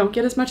bras, you don't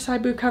get as much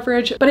side boob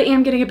coverage, but I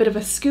am getting a bit of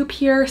a scoop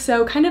here.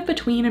 So kind of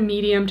between a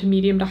medium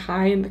to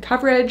high in the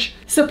coverage.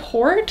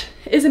 Support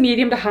is a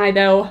medium to high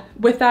though.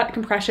 With that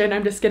compression,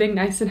 I'm just getting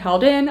nice and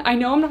held in. I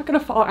know I'm not gonna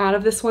fall out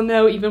of this one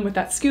though, even with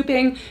that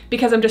scooping,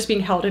 because I'm just being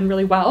held in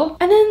really well.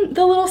 And then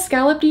the little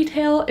scallop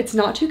detail, it's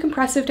not too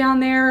compressive down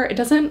there. It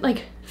doesn't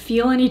like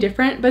feel any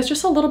different, but it's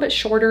just a little bit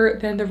shorter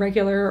than the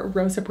regular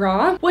Rosa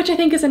bra, which I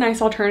think is a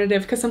nice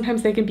alternative because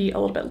sometimes they can be a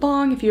little bit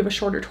long if you have a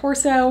shorter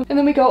torso. And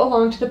then we go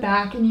along to the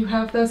back and you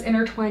have those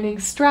intertwining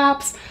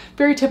straps,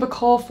 very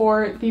typical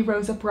for the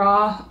Rosa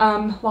bra.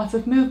 Lots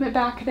of movement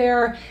back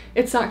there.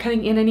 It's not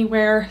cutting in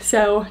anywhere.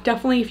 So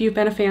definitely if you've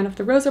been a fan of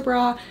the Rosa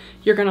bra,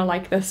 you're gonna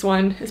like this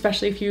one,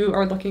 especially if you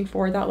are looking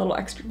for that little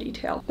extra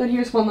detail. Then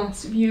here's one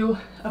last view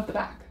of the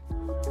back.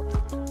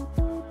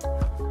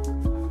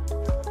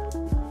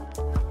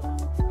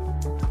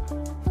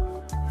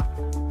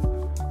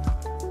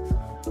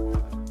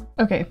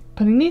 Okay,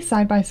 putting these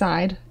side by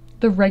side,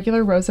 the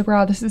regular Rosa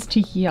bra, this is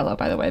tiki yellow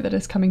by the way, that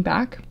is coming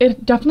back.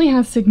 It definitely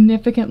has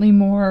significantly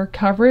more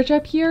coverage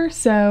up here,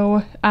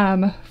 so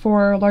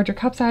for larger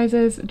cup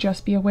sizes,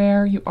 just be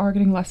aware you are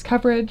getting less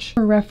coverage.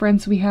 For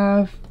reference, we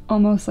have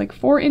almost like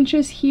 4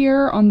 inches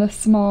here on the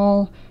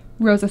small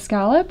Rosa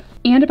scallop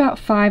and about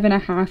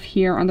 5.5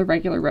 here on the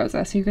regular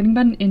Rosa. So you're getting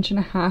about 1.5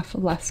 inches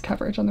less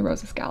coverage on the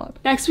Rosa scallop.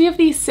 Next we have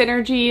the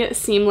Synergy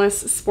Seamless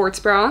Sports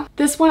Bra.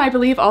 This one I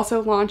believe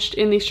also launched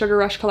in the Sugar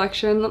Rush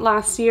collection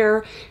last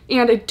year,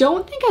 and I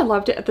don't think I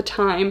loved it at the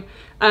time.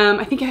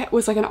 I think it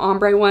was like an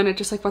ombre one. It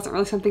just like wasn't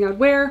really something I'd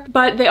wear,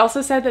 but they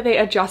also said that they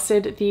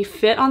adjusted the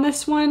fit on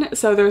this one.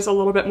 So there's a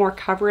little bit more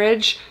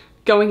coverage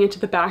going into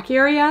the back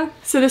area.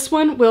 So this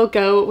one will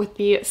go with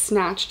the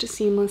Snatched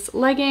seamless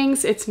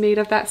leggings. It's made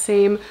of that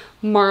same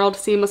marled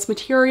seamless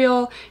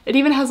material. It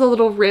even has a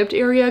little ribbed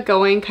area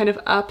going kind of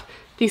up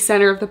the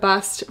center of the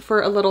bust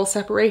for a little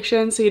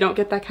separation, so you don't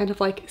get that kind of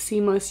like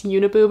seamless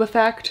uniboob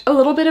effect. A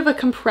little bit of a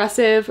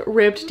compressive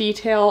ribbed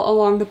detail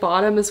along the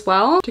bottom as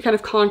well to kind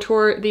of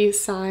contour the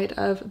side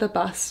of the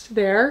bust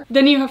there.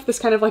 Then you have this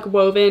kind of like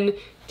woven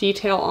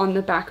detail on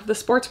the back of the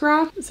sports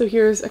bra. So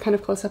here's a kind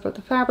of close-up of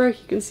the fabric.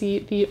 You can see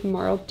the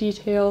marled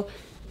detail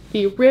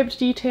the ribbed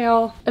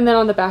detail, and then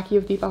on the back you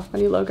have the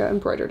Buffbunny logo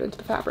embroidered into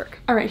the fabric.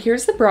 All right,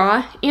 here's the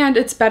bra, and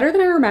it's better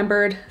than I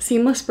remembered.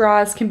 Seamless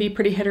bras can be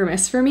pretty hit or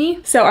miss for me,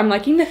 so I'm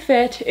liking the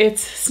fit.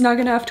 It's snug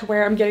enough to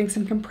where I'm getting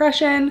some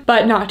compression,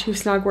 but not too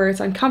snug where it's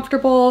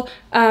uncomfortable.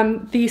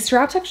 The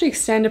straps actually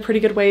extend a pretty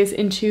good ways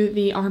into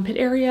the armpit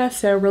area,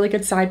 so really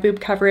good side boob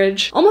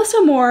coverage. Almost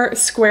a more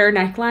square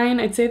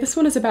neckline. I'd say this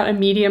one is about a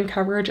medium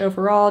coverage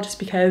overall, just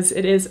because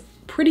it is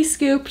pretty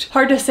scooped.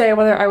 Hard to say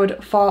whether I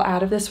would fall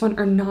out of this one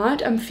or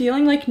not. I'm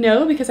feeling like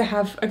no, because I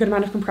have a good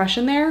amount of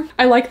compression there.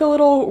 I like the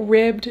little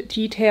ribbed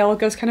detail. It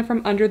goes kind of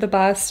from under the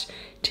bust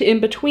to in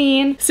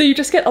between, so you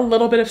just get a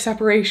little bit of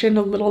separation,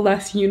 a little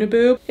less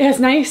uniboob. It has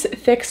nice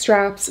thick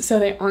straps, so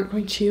they aren't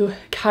going to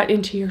cut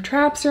into your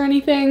traps or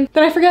anything.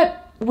 Then I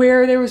forget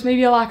where there was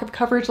maybe a lack of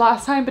coverage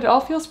last time, but it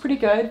all feels pretty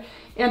good.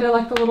 And I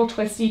like the little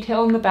twist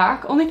detail in the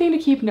back. Only thing to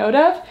keep note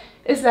of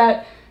is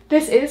that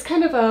this is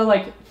kind of a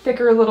like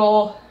thicker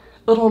little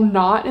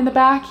knot in the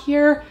back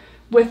here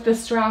with the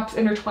straps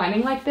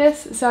intertwining like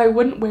this. So I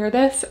wouldn't wear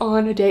this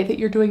on a day that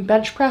you're doing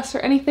bench press or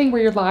anything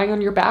where you're lying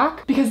on your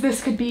back, because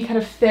this could be kind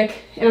of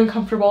thick and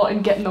uncomfortable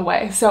and get in the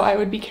way. So I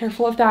would be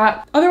careful of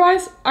that.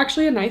 Otherwise,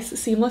 actually a nice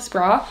seamless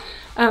bra.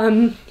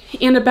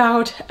 And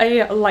about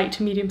a light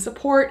to medium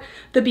support.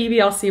 The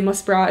BBL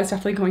seamless bra is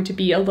definitely going to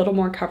be a little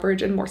more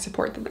coverage and more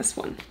support than this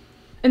one.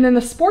 And then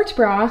the sports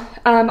bra,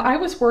 I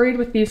was worried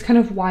with these kind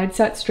of wide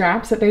set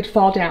straps that they'd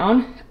fall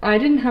down. I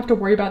didn't have to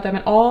worry about them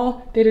at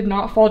all. They did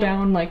not fall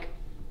down. Like,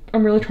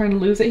 I'm really trying to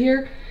lose it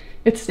here.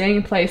 It's staying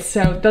in place,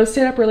 so those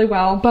stayed up really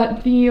well.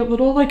 But the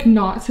little like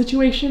knot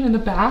situation in the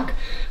back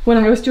when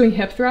I was doing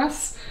hip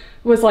thrusts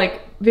was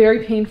like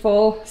very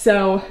painful.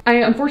 So I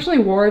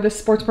unfortunately wore this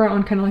sports bra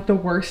on kind of like the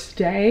worst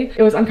day.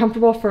 It was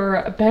uncomfortable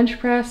for bench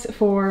press,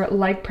 for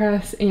leg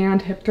press,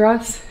 and hip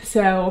thrusts.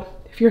 So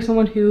if you're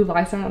someone who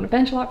lies down on a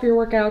bench a lot for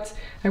your workouts,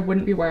 I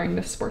wouldn't be wearing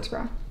this sports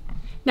bra.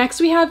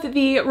 Next we have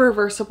the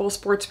reversible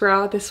sports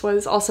bra. This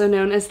was also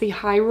known as the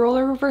high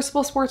roller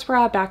reversible sports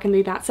bra back in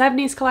the That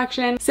 70s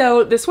collection.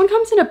 So this one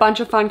comes in a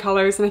bunch of fun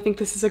colors, and I think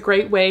this is a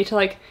great way to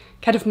like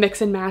kind of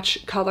mix and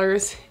match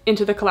colors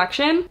into the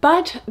collection.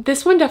 But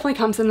this one definitely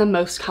comes in the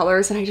most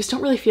colors, and I just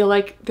don't really feel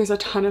like there's a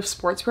ton of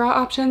sports bra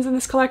options in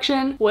this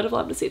collection. Would have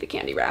loved to see the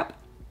candy wrap,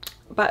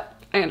 but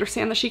I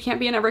understand that she can't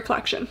be in every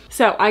collection.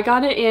 So I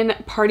got it in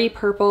Party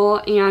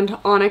Purple and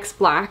Onyx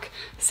Black.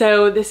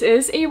 So this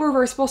is a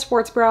reversible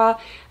sports bra.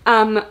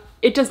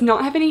 It does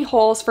not have any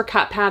holes for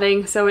cut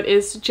padding, so it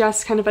is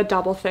just kind of a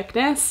double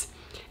thickness.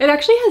 It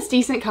actually has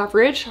decent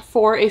coverage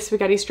for a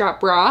spaghetti strap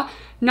bra.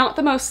 Not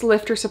the most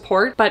lift or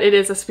support, but it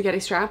is a spaghetti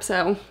strap,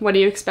 so what do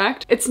you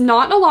expect? It's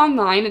not a long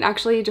line. It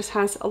actually just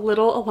has a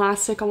little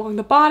elastic along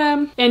the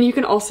bottom, and you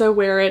can also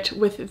wear it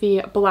with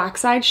the black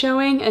side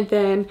showing, and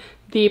then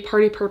the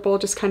Party Purple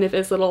just kind of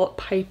is little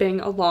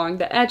piping along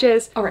the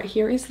edges. All right,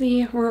 here is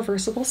the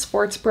reversible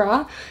sports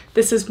bra.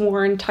 This is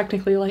worn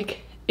technically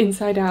like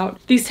inside out.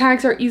 These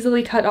tags are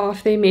easily cut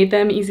off. They made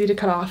them easy to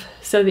cut off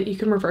so that you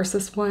can reverse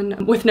this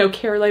one with no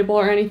care label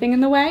or anything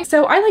in the way.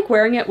 So I like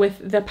wearing it with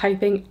the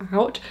piping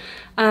out.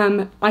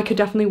 I could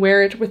definitely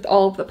wear it with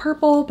all of the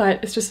purple,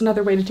 but it's just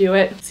another way to do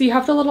it. So you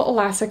have the little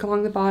elastic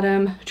along the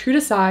bottom, true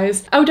to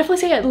size. I would definitely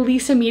say at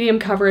least a medium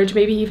coverage,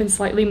 maybe even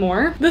slightly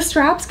more. The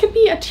straps can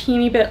be a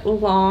teeny bit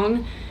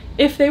long.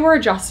 If they were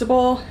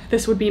adjustable,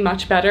 this would be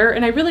much better,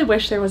 and I really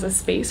wish there was a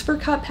space for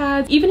cut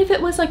pads, even if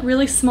it was like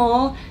really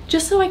small,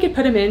 just so I could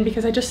put them in,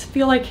 because I just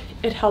feel like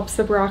it helps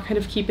the bra kind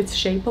of keep its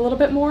shape a little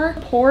bit more.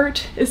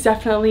 Support is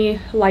definitely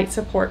light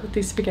support with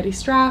these spaghetti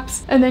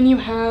straps, and then you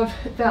have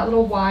that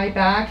little Y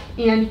back,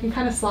 and you can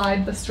kind of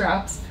slide the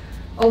straps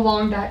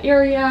along that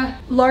area.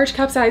 Large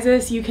cup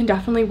sizes, you can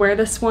definitely wear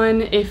this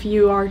one if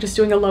you are just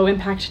doing a low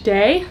impact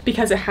day,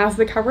 because it has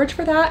the coverage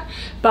for that,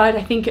 but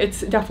I think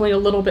it's definitely a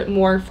little bit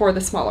more for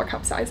the smaller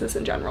cup sizes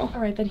in general.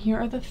 All right, then here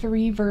are the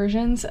three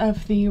versions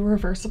of the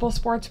reversible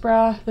sports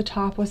bra. The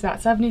top was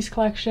That 70s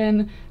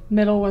collection,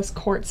 middle was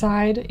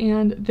Courtside,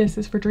 and this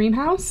is for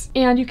Dreamhouse.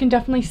 And you can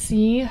definitely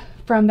see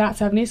from That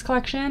 70s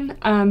collection,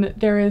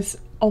 there is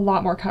a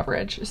lot more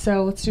coverage.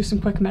 So let's do some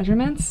quick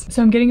measurements.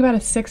 So I'm getting about a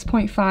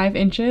 6.5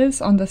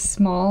 inches on the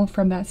small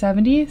from That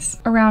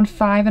 70s, around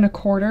 5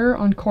 1/4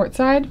 on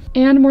Courtside,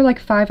 and more like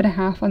 5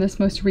 1/2 on this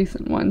most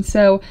recent one.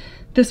 So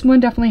this one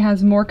definitely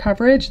has more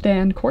coverage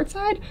than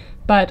Courtside,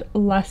 but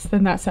less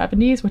than That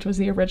 70s, which was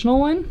the original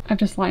one. I've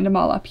just lined them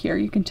all up here.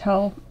 You can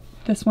tell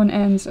this one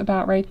ends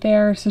about right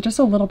there. So just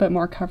a little bit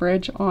more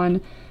coverage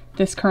on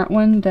this current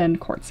one than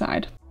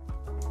Courtside.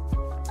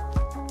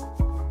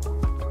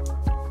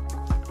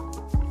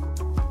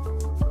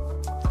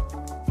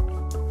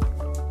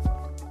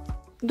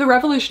 The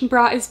Revolution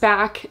bra is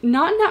back,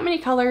 not in that many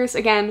colors.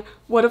 Again,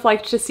 would have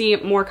liked to see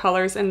more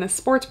colors in this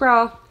sports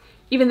bra.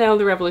 even though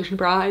the Revolution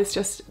bra is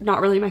just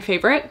not really my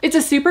favorite. It's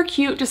a super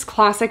cute, just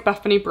classic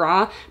Buffbunny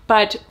bra,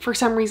 but for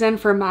some reason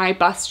for my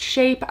bust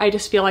shape, I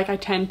just feel like I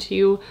tend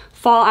to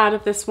fall out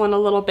of this one a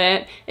little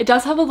bit. It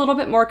does have a little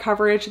bit more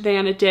coverage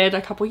than it did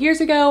a couple years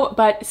ago,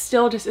 but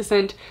still just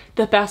isn't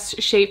the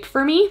best shape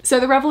for me. So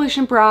the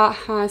Revolution bra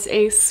has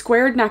a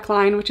squared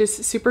neckline, which is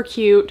super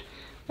cute.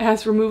 It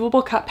has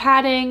removable cut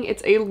padding.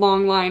 It's a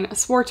long line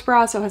sports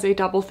bra, so it has a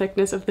double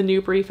thickness of the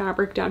new brie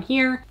fabric down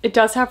here. It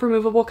does have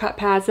removable cut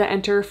pads that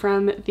enter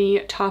from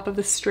the top of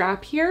the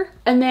strap here.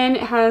 And then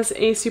it has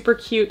a super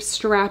cute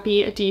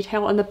strappy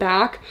detail in the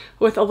back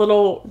with a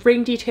little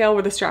ring detail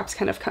where the straps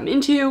kind of come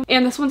into.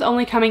 And this one's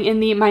only coming in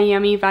the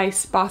Miami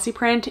Vice bossy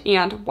print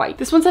and white.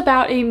 This one's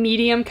about a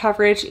medium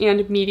coverage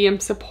and medium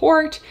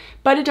support,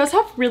 but it does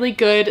have really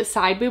good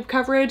side boob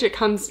coverage. It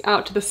comes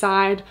out to the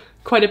side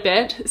quite a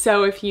bit.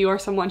 So if you are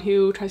someone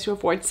who tries to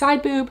avoid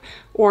side boob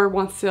or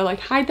wants to like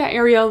hide that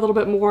area a little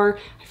bit more,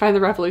 I find the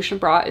Revolution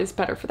bra is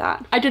better for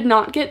that. I did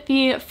not get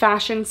the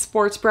fashion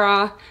sports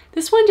bra.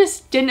 This one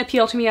just didn't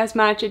appeal to me as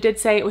much. It did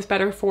say it was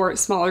better for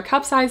smaller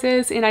cup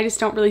sizes, and I just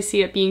don't really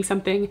see it being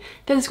something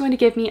that is going to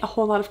give me a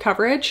whole lot of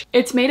coverage.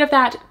 It's made of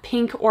that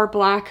pink or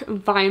black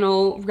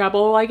vinyl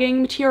Rebel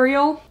legging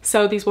material,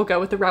 so these will go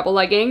with the Rebel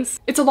leggings.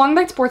 It's a long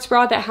neck sports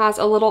bra that has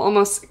a little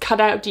almost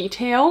cutout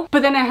detail,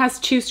 but then it has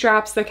two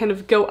straps that kind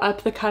of go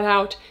up the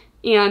cutout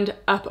and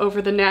up over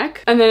the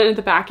neck, and then at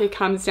the back it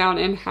comes down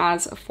and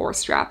has 4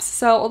 straps.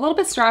 So a little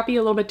bit strappy,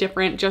 a little bit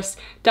different, just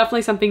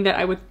definitely something that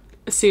I would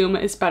assume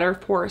is better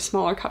for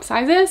smaller cup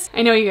sizes.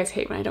 I know you guys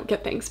hate when I don't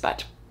get things,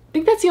 but I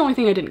think that's the only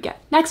thing I didn't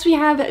get. Next we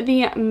have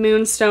the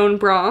Moonstone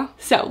bra.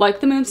 So like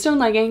the Moonstone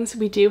leggings,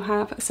 we do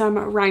have some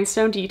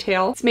rhinestone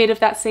detail. It's made of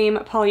that same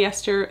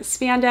polyester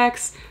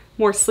spandex,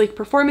 more sleek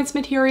performance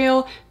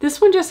material. This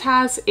one just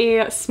has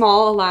a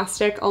small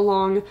elastic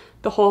along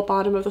the whole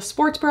bottom of the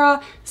sports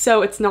bra,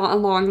 so it's not a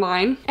long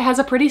line. It has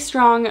a pretty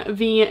strong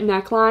V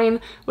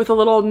neckline with a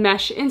little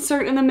mesh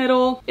insert in the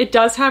middle. It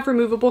does have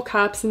removable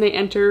cups and they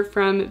enter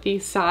from the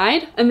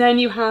side. And then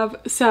you have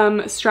some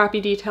strappy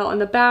detail in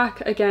the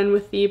back, again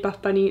with the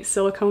Buffbunny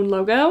silicone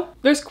logo.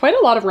 There's quite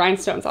a lot of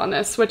rhinestones on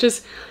this, which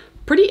is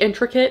pretty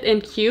intricate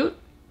and cute,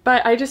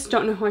 but I just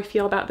don't know how I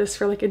feel about this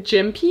for like a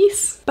gym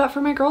piece. But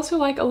for my girls who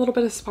like a little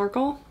bit of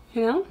sparkle,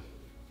 you know,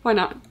 why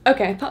not?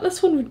 Okay, I thought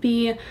this one would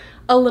be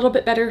a little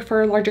bit better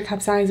for larger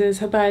cup sizes,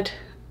 but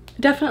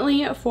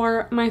definitely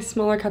for my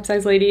smaller cup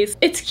size ladies.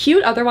 It's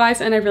cute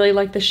otherwise, and I really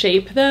like the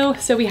shape though.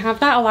 So we have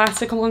that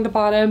elastic along the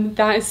bottom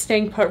that is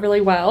staying put really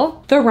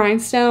well. The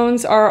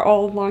rhinestones are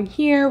all along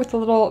here with a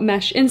little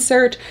mesh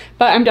insert,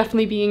 but I'm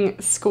definitely being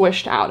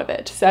squished out of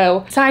it.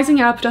 So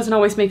sizing up doesn't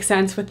always make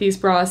sense with these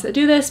bras that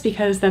do this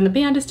because then the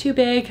band is too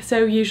big.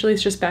 So usually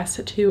it's just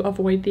best to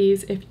avoid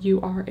these if you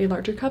are a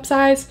larger cup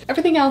size.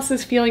 Everything else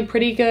is feeling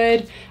pretty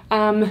good.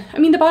 I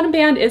mean, the bottom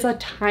band is a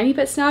tiny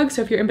bit snug,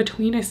 so if you're in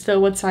between, I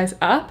still would size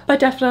up, but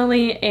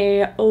definitely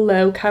a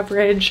low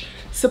coverage.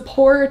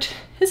 Support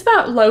is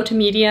about low to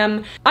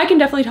medium. I can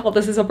definitely tell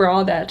this is a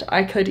bra that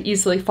I could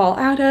easily fall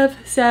out of,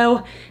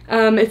 so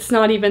it's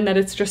not even that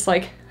it's just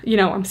like, you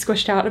know, I'm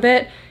squished out of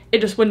it.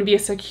 It just wouldn't be a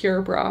secure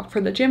bra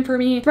for the gym for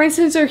me.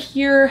 Rhinestones are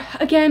here.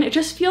 Again, it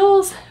just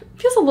feels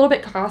a little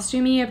bit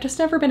costumey. I've just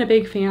never been a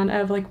big fan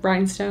of like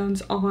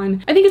rhinestones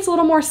on. I think it's a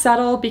little more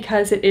subtle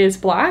because it is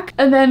black.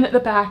 And then the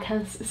back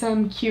has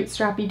some cute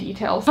strappy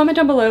details. Comment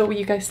down below what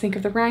you guys think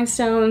of the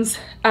rhinestones.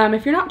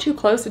 If you're not too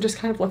close, it just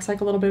kind of looks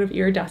like a little bit of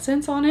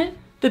iridescence on it.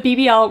 The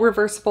BBL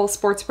reversible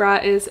sports bra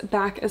is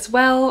back as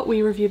well.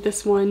 We reviewed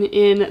this one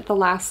in the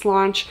last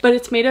launch, but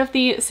it's made of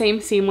the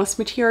same seamless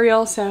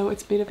material. So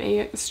it's made of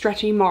a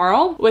stretchy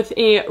marl with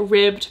a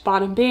ribbed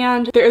bottom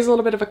band. There is a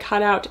little bit of a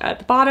cutout at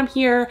the bottom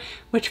here,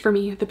 which for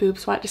me, the boob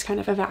sweat just kind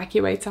of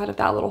evacuates out of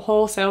that little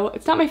hole. So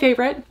it's not my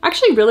favorite.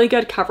 Actually really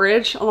good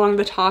coverage along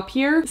the top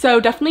here. So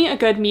definitely a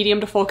good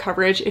medium to full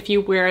coverage if you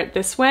wear it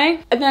this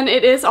way. And then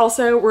it is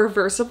also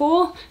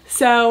reversible.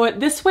 So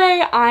this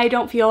way I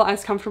don't feel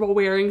as comfortable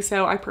wearing.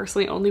 So I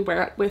personally only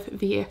wear it with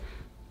the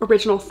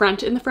original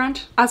front in the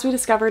front. As we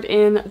discovered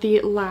in the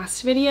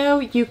last video,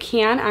 you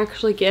can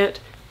actually get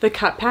the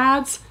cut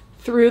pads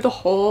through the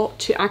hole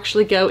to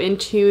actually go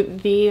into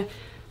the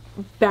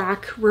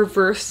back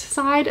reverse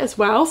side as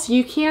well. So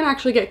you can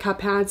actually get cut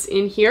pads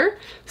in here.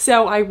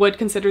 So I would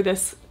consider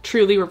this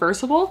truly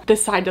reversible.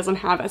 This side doesn't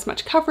have as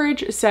much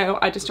coverage, so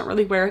I just don't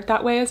really wear it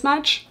that way as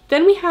much.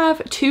 Then we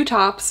have 2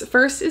 tops.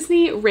 First is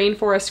the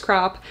Rainforest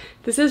crop.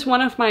 This is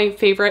one of my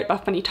favorite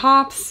Buffbunny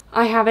tops.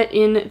 I have it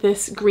in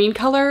this green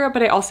color,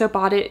 but I also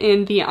bought it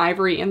in the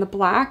ivory and the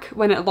black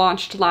when it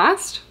launched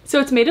last. So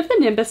it's made of the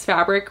Nimbus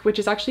fabric, which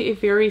is actually a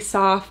very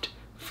soft,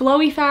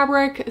 flowy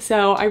fabric,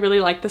 so I really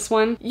like this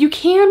one. You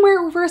can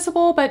wear it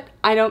reversible, but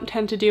I don't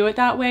tend to do it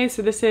that way.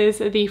 So this is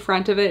the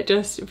front of it,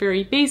 just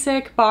very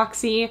basic,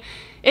 boxy.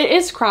 It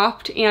is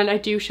cropped and I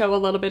do show a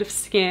little bit of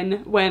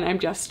skin when I'm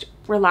just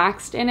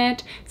relaxed in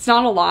it. It's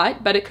not a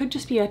lot, but it could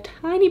just be a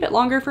tiny bit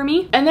longer for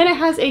me. And then it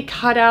has a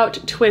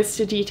cutout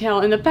twist detail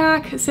in the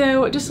back,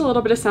 so just a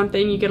little bit of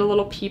something. You get a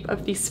little peep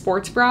of the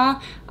sports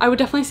bra. I would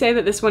definitely say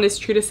that this one is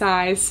true to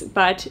size,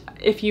 but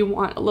if you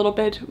want a little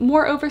bit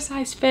more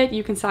oversized fit,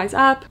 you can size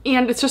up.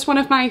 And it's just one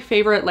of my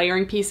favorite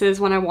layering pieces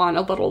when I want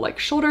a little like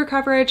shoulder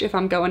coverage if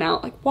I'm going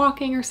out like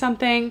walking or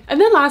something. And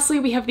then lastly,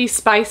 we have the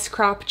Spice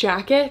crop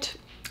jacket.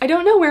 I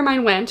don't know where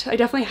mine went. I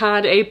definitely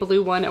had a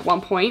blue one at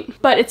one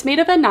point, but it's made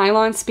of a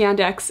nylon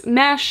spandex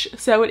mesh,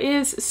 so it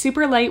is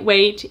super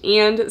lightweight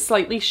and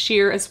slightly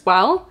sheer as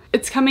well.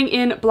 It's coming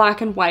in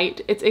black and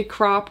white. It's a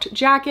cropped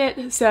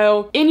jacket,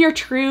 so in your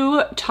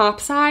true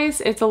top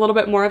size, it's a little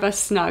bit more of a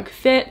snug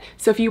fit.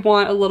 So if you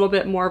want a little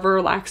bit more of a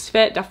relaxed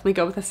fit, definitely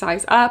go with a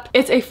size up.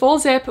 It's a full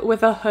zip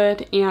with a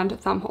hood and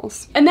thumb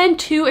holes. And then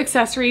 2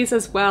 accessories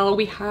as well.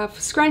 We have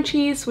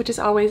scrunchies, which is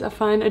always a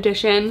fun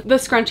addition. The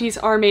scrunchies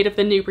are made of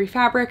the Nubri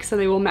fabric, so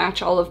they will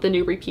match all of the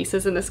Nubri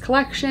pieces in this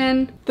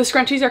collection. The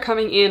scrunchies are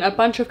coming in a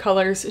bunch of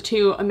colors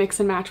to mix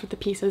and match with the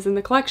pieces in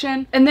the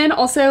collection. And then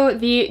also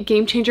the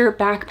Game Changer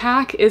backpack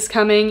is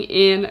coming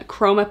in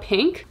chroma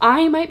pink.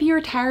 I might be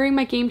retiring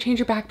my Game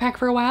Changer backpack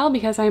for a while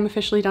because I am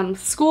officially done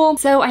with school,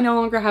 so I no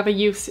longer have a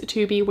use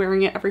to be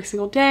wearing it every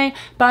single day,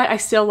 but I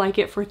still like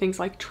it for things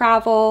like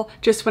travel.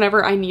 Just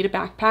whenever I need a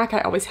backpack, I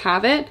always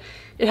have it.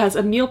 It has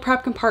a meal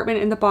prep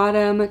compartment in the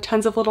bottom,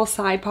 tons of little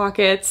side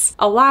pockets,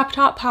 a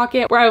laptop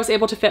pocket where I was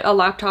able to fit a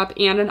laptop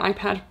and an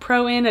iPad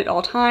Pro in at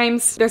all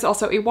times. There's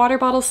also a water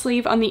bottle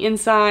sleeve on the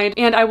inside,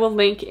 and I will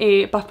link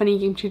a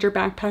Buffbunny Game Changer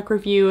backpack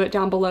review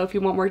down below if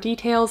you want more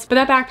details. But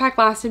that backpack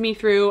lasted me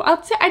through,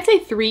 I'd say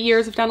 3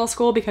 years of dental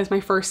school, because my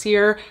first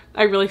year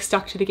I really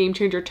stuck to the Game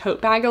Changer tote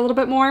bag a little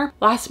bit more.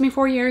 Lasted me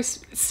 4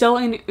 years, still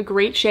in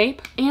great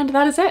shape, and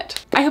that is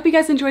it. I hope you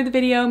guys enjoyed the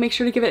video. Make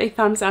sure to give it a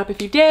thumbs up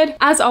if you did.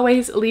 As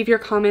always, leave your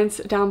comments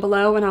down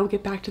below and I'll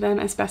get back to them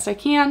as best I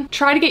can.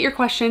 Try to get your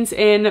questions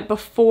in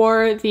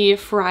before the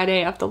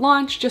Friday of the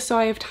launch, just so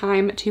I have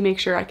time to make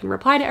sure I can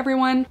reply to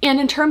everyone. And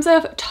in terms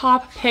of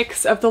top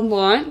picks of the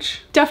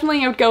launch,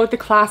 definitely I would go with the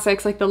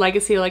classics like the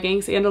Legacy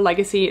leggings and the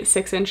Legacy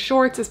 6-inch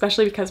shorts,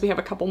 especially because we have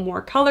a couple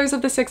more colors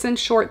of the 6-inch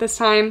short this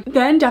time.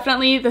 Then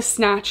definitely the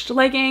Snatched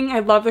legging. I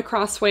love the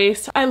cross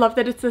waist. I love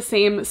that it's the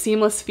same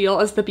seamless feel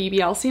as the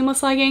BBL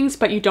seamless leggings,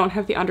 but you don't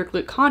have the under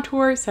glute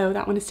contour, so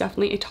that one is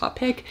definitely a top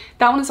pick.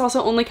 That one is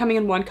also only coming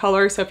in one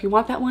color, so if you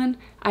want that one,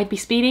 I'd be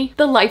speedy.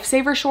 The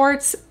Lifesaver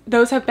shorts,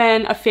 those have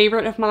been a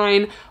favorite of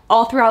mine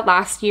all throughout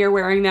last year,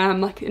 wearing them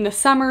like in the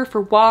summer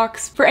for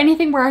walks, for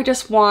anything where I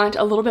just want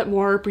a little bit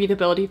more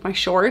breathability of my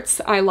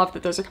shorts. I love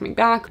that those are coming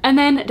back. And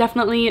then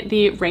definitely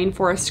the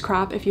Rainforest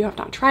crop. If you have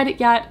not tried it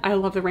yet, I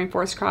love the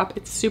Rainforest crop.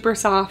 It's super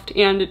soft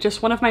and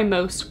just one of my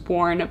most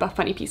worn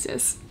Buffbunny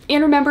pieces.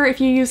 And remember,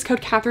 if you use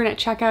code Kathryn at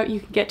checkout,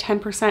 you can get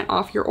 10%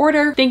 off your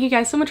order. Thank you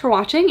guys so much for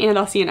watching, and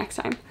I'll see you next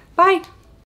time. Bye!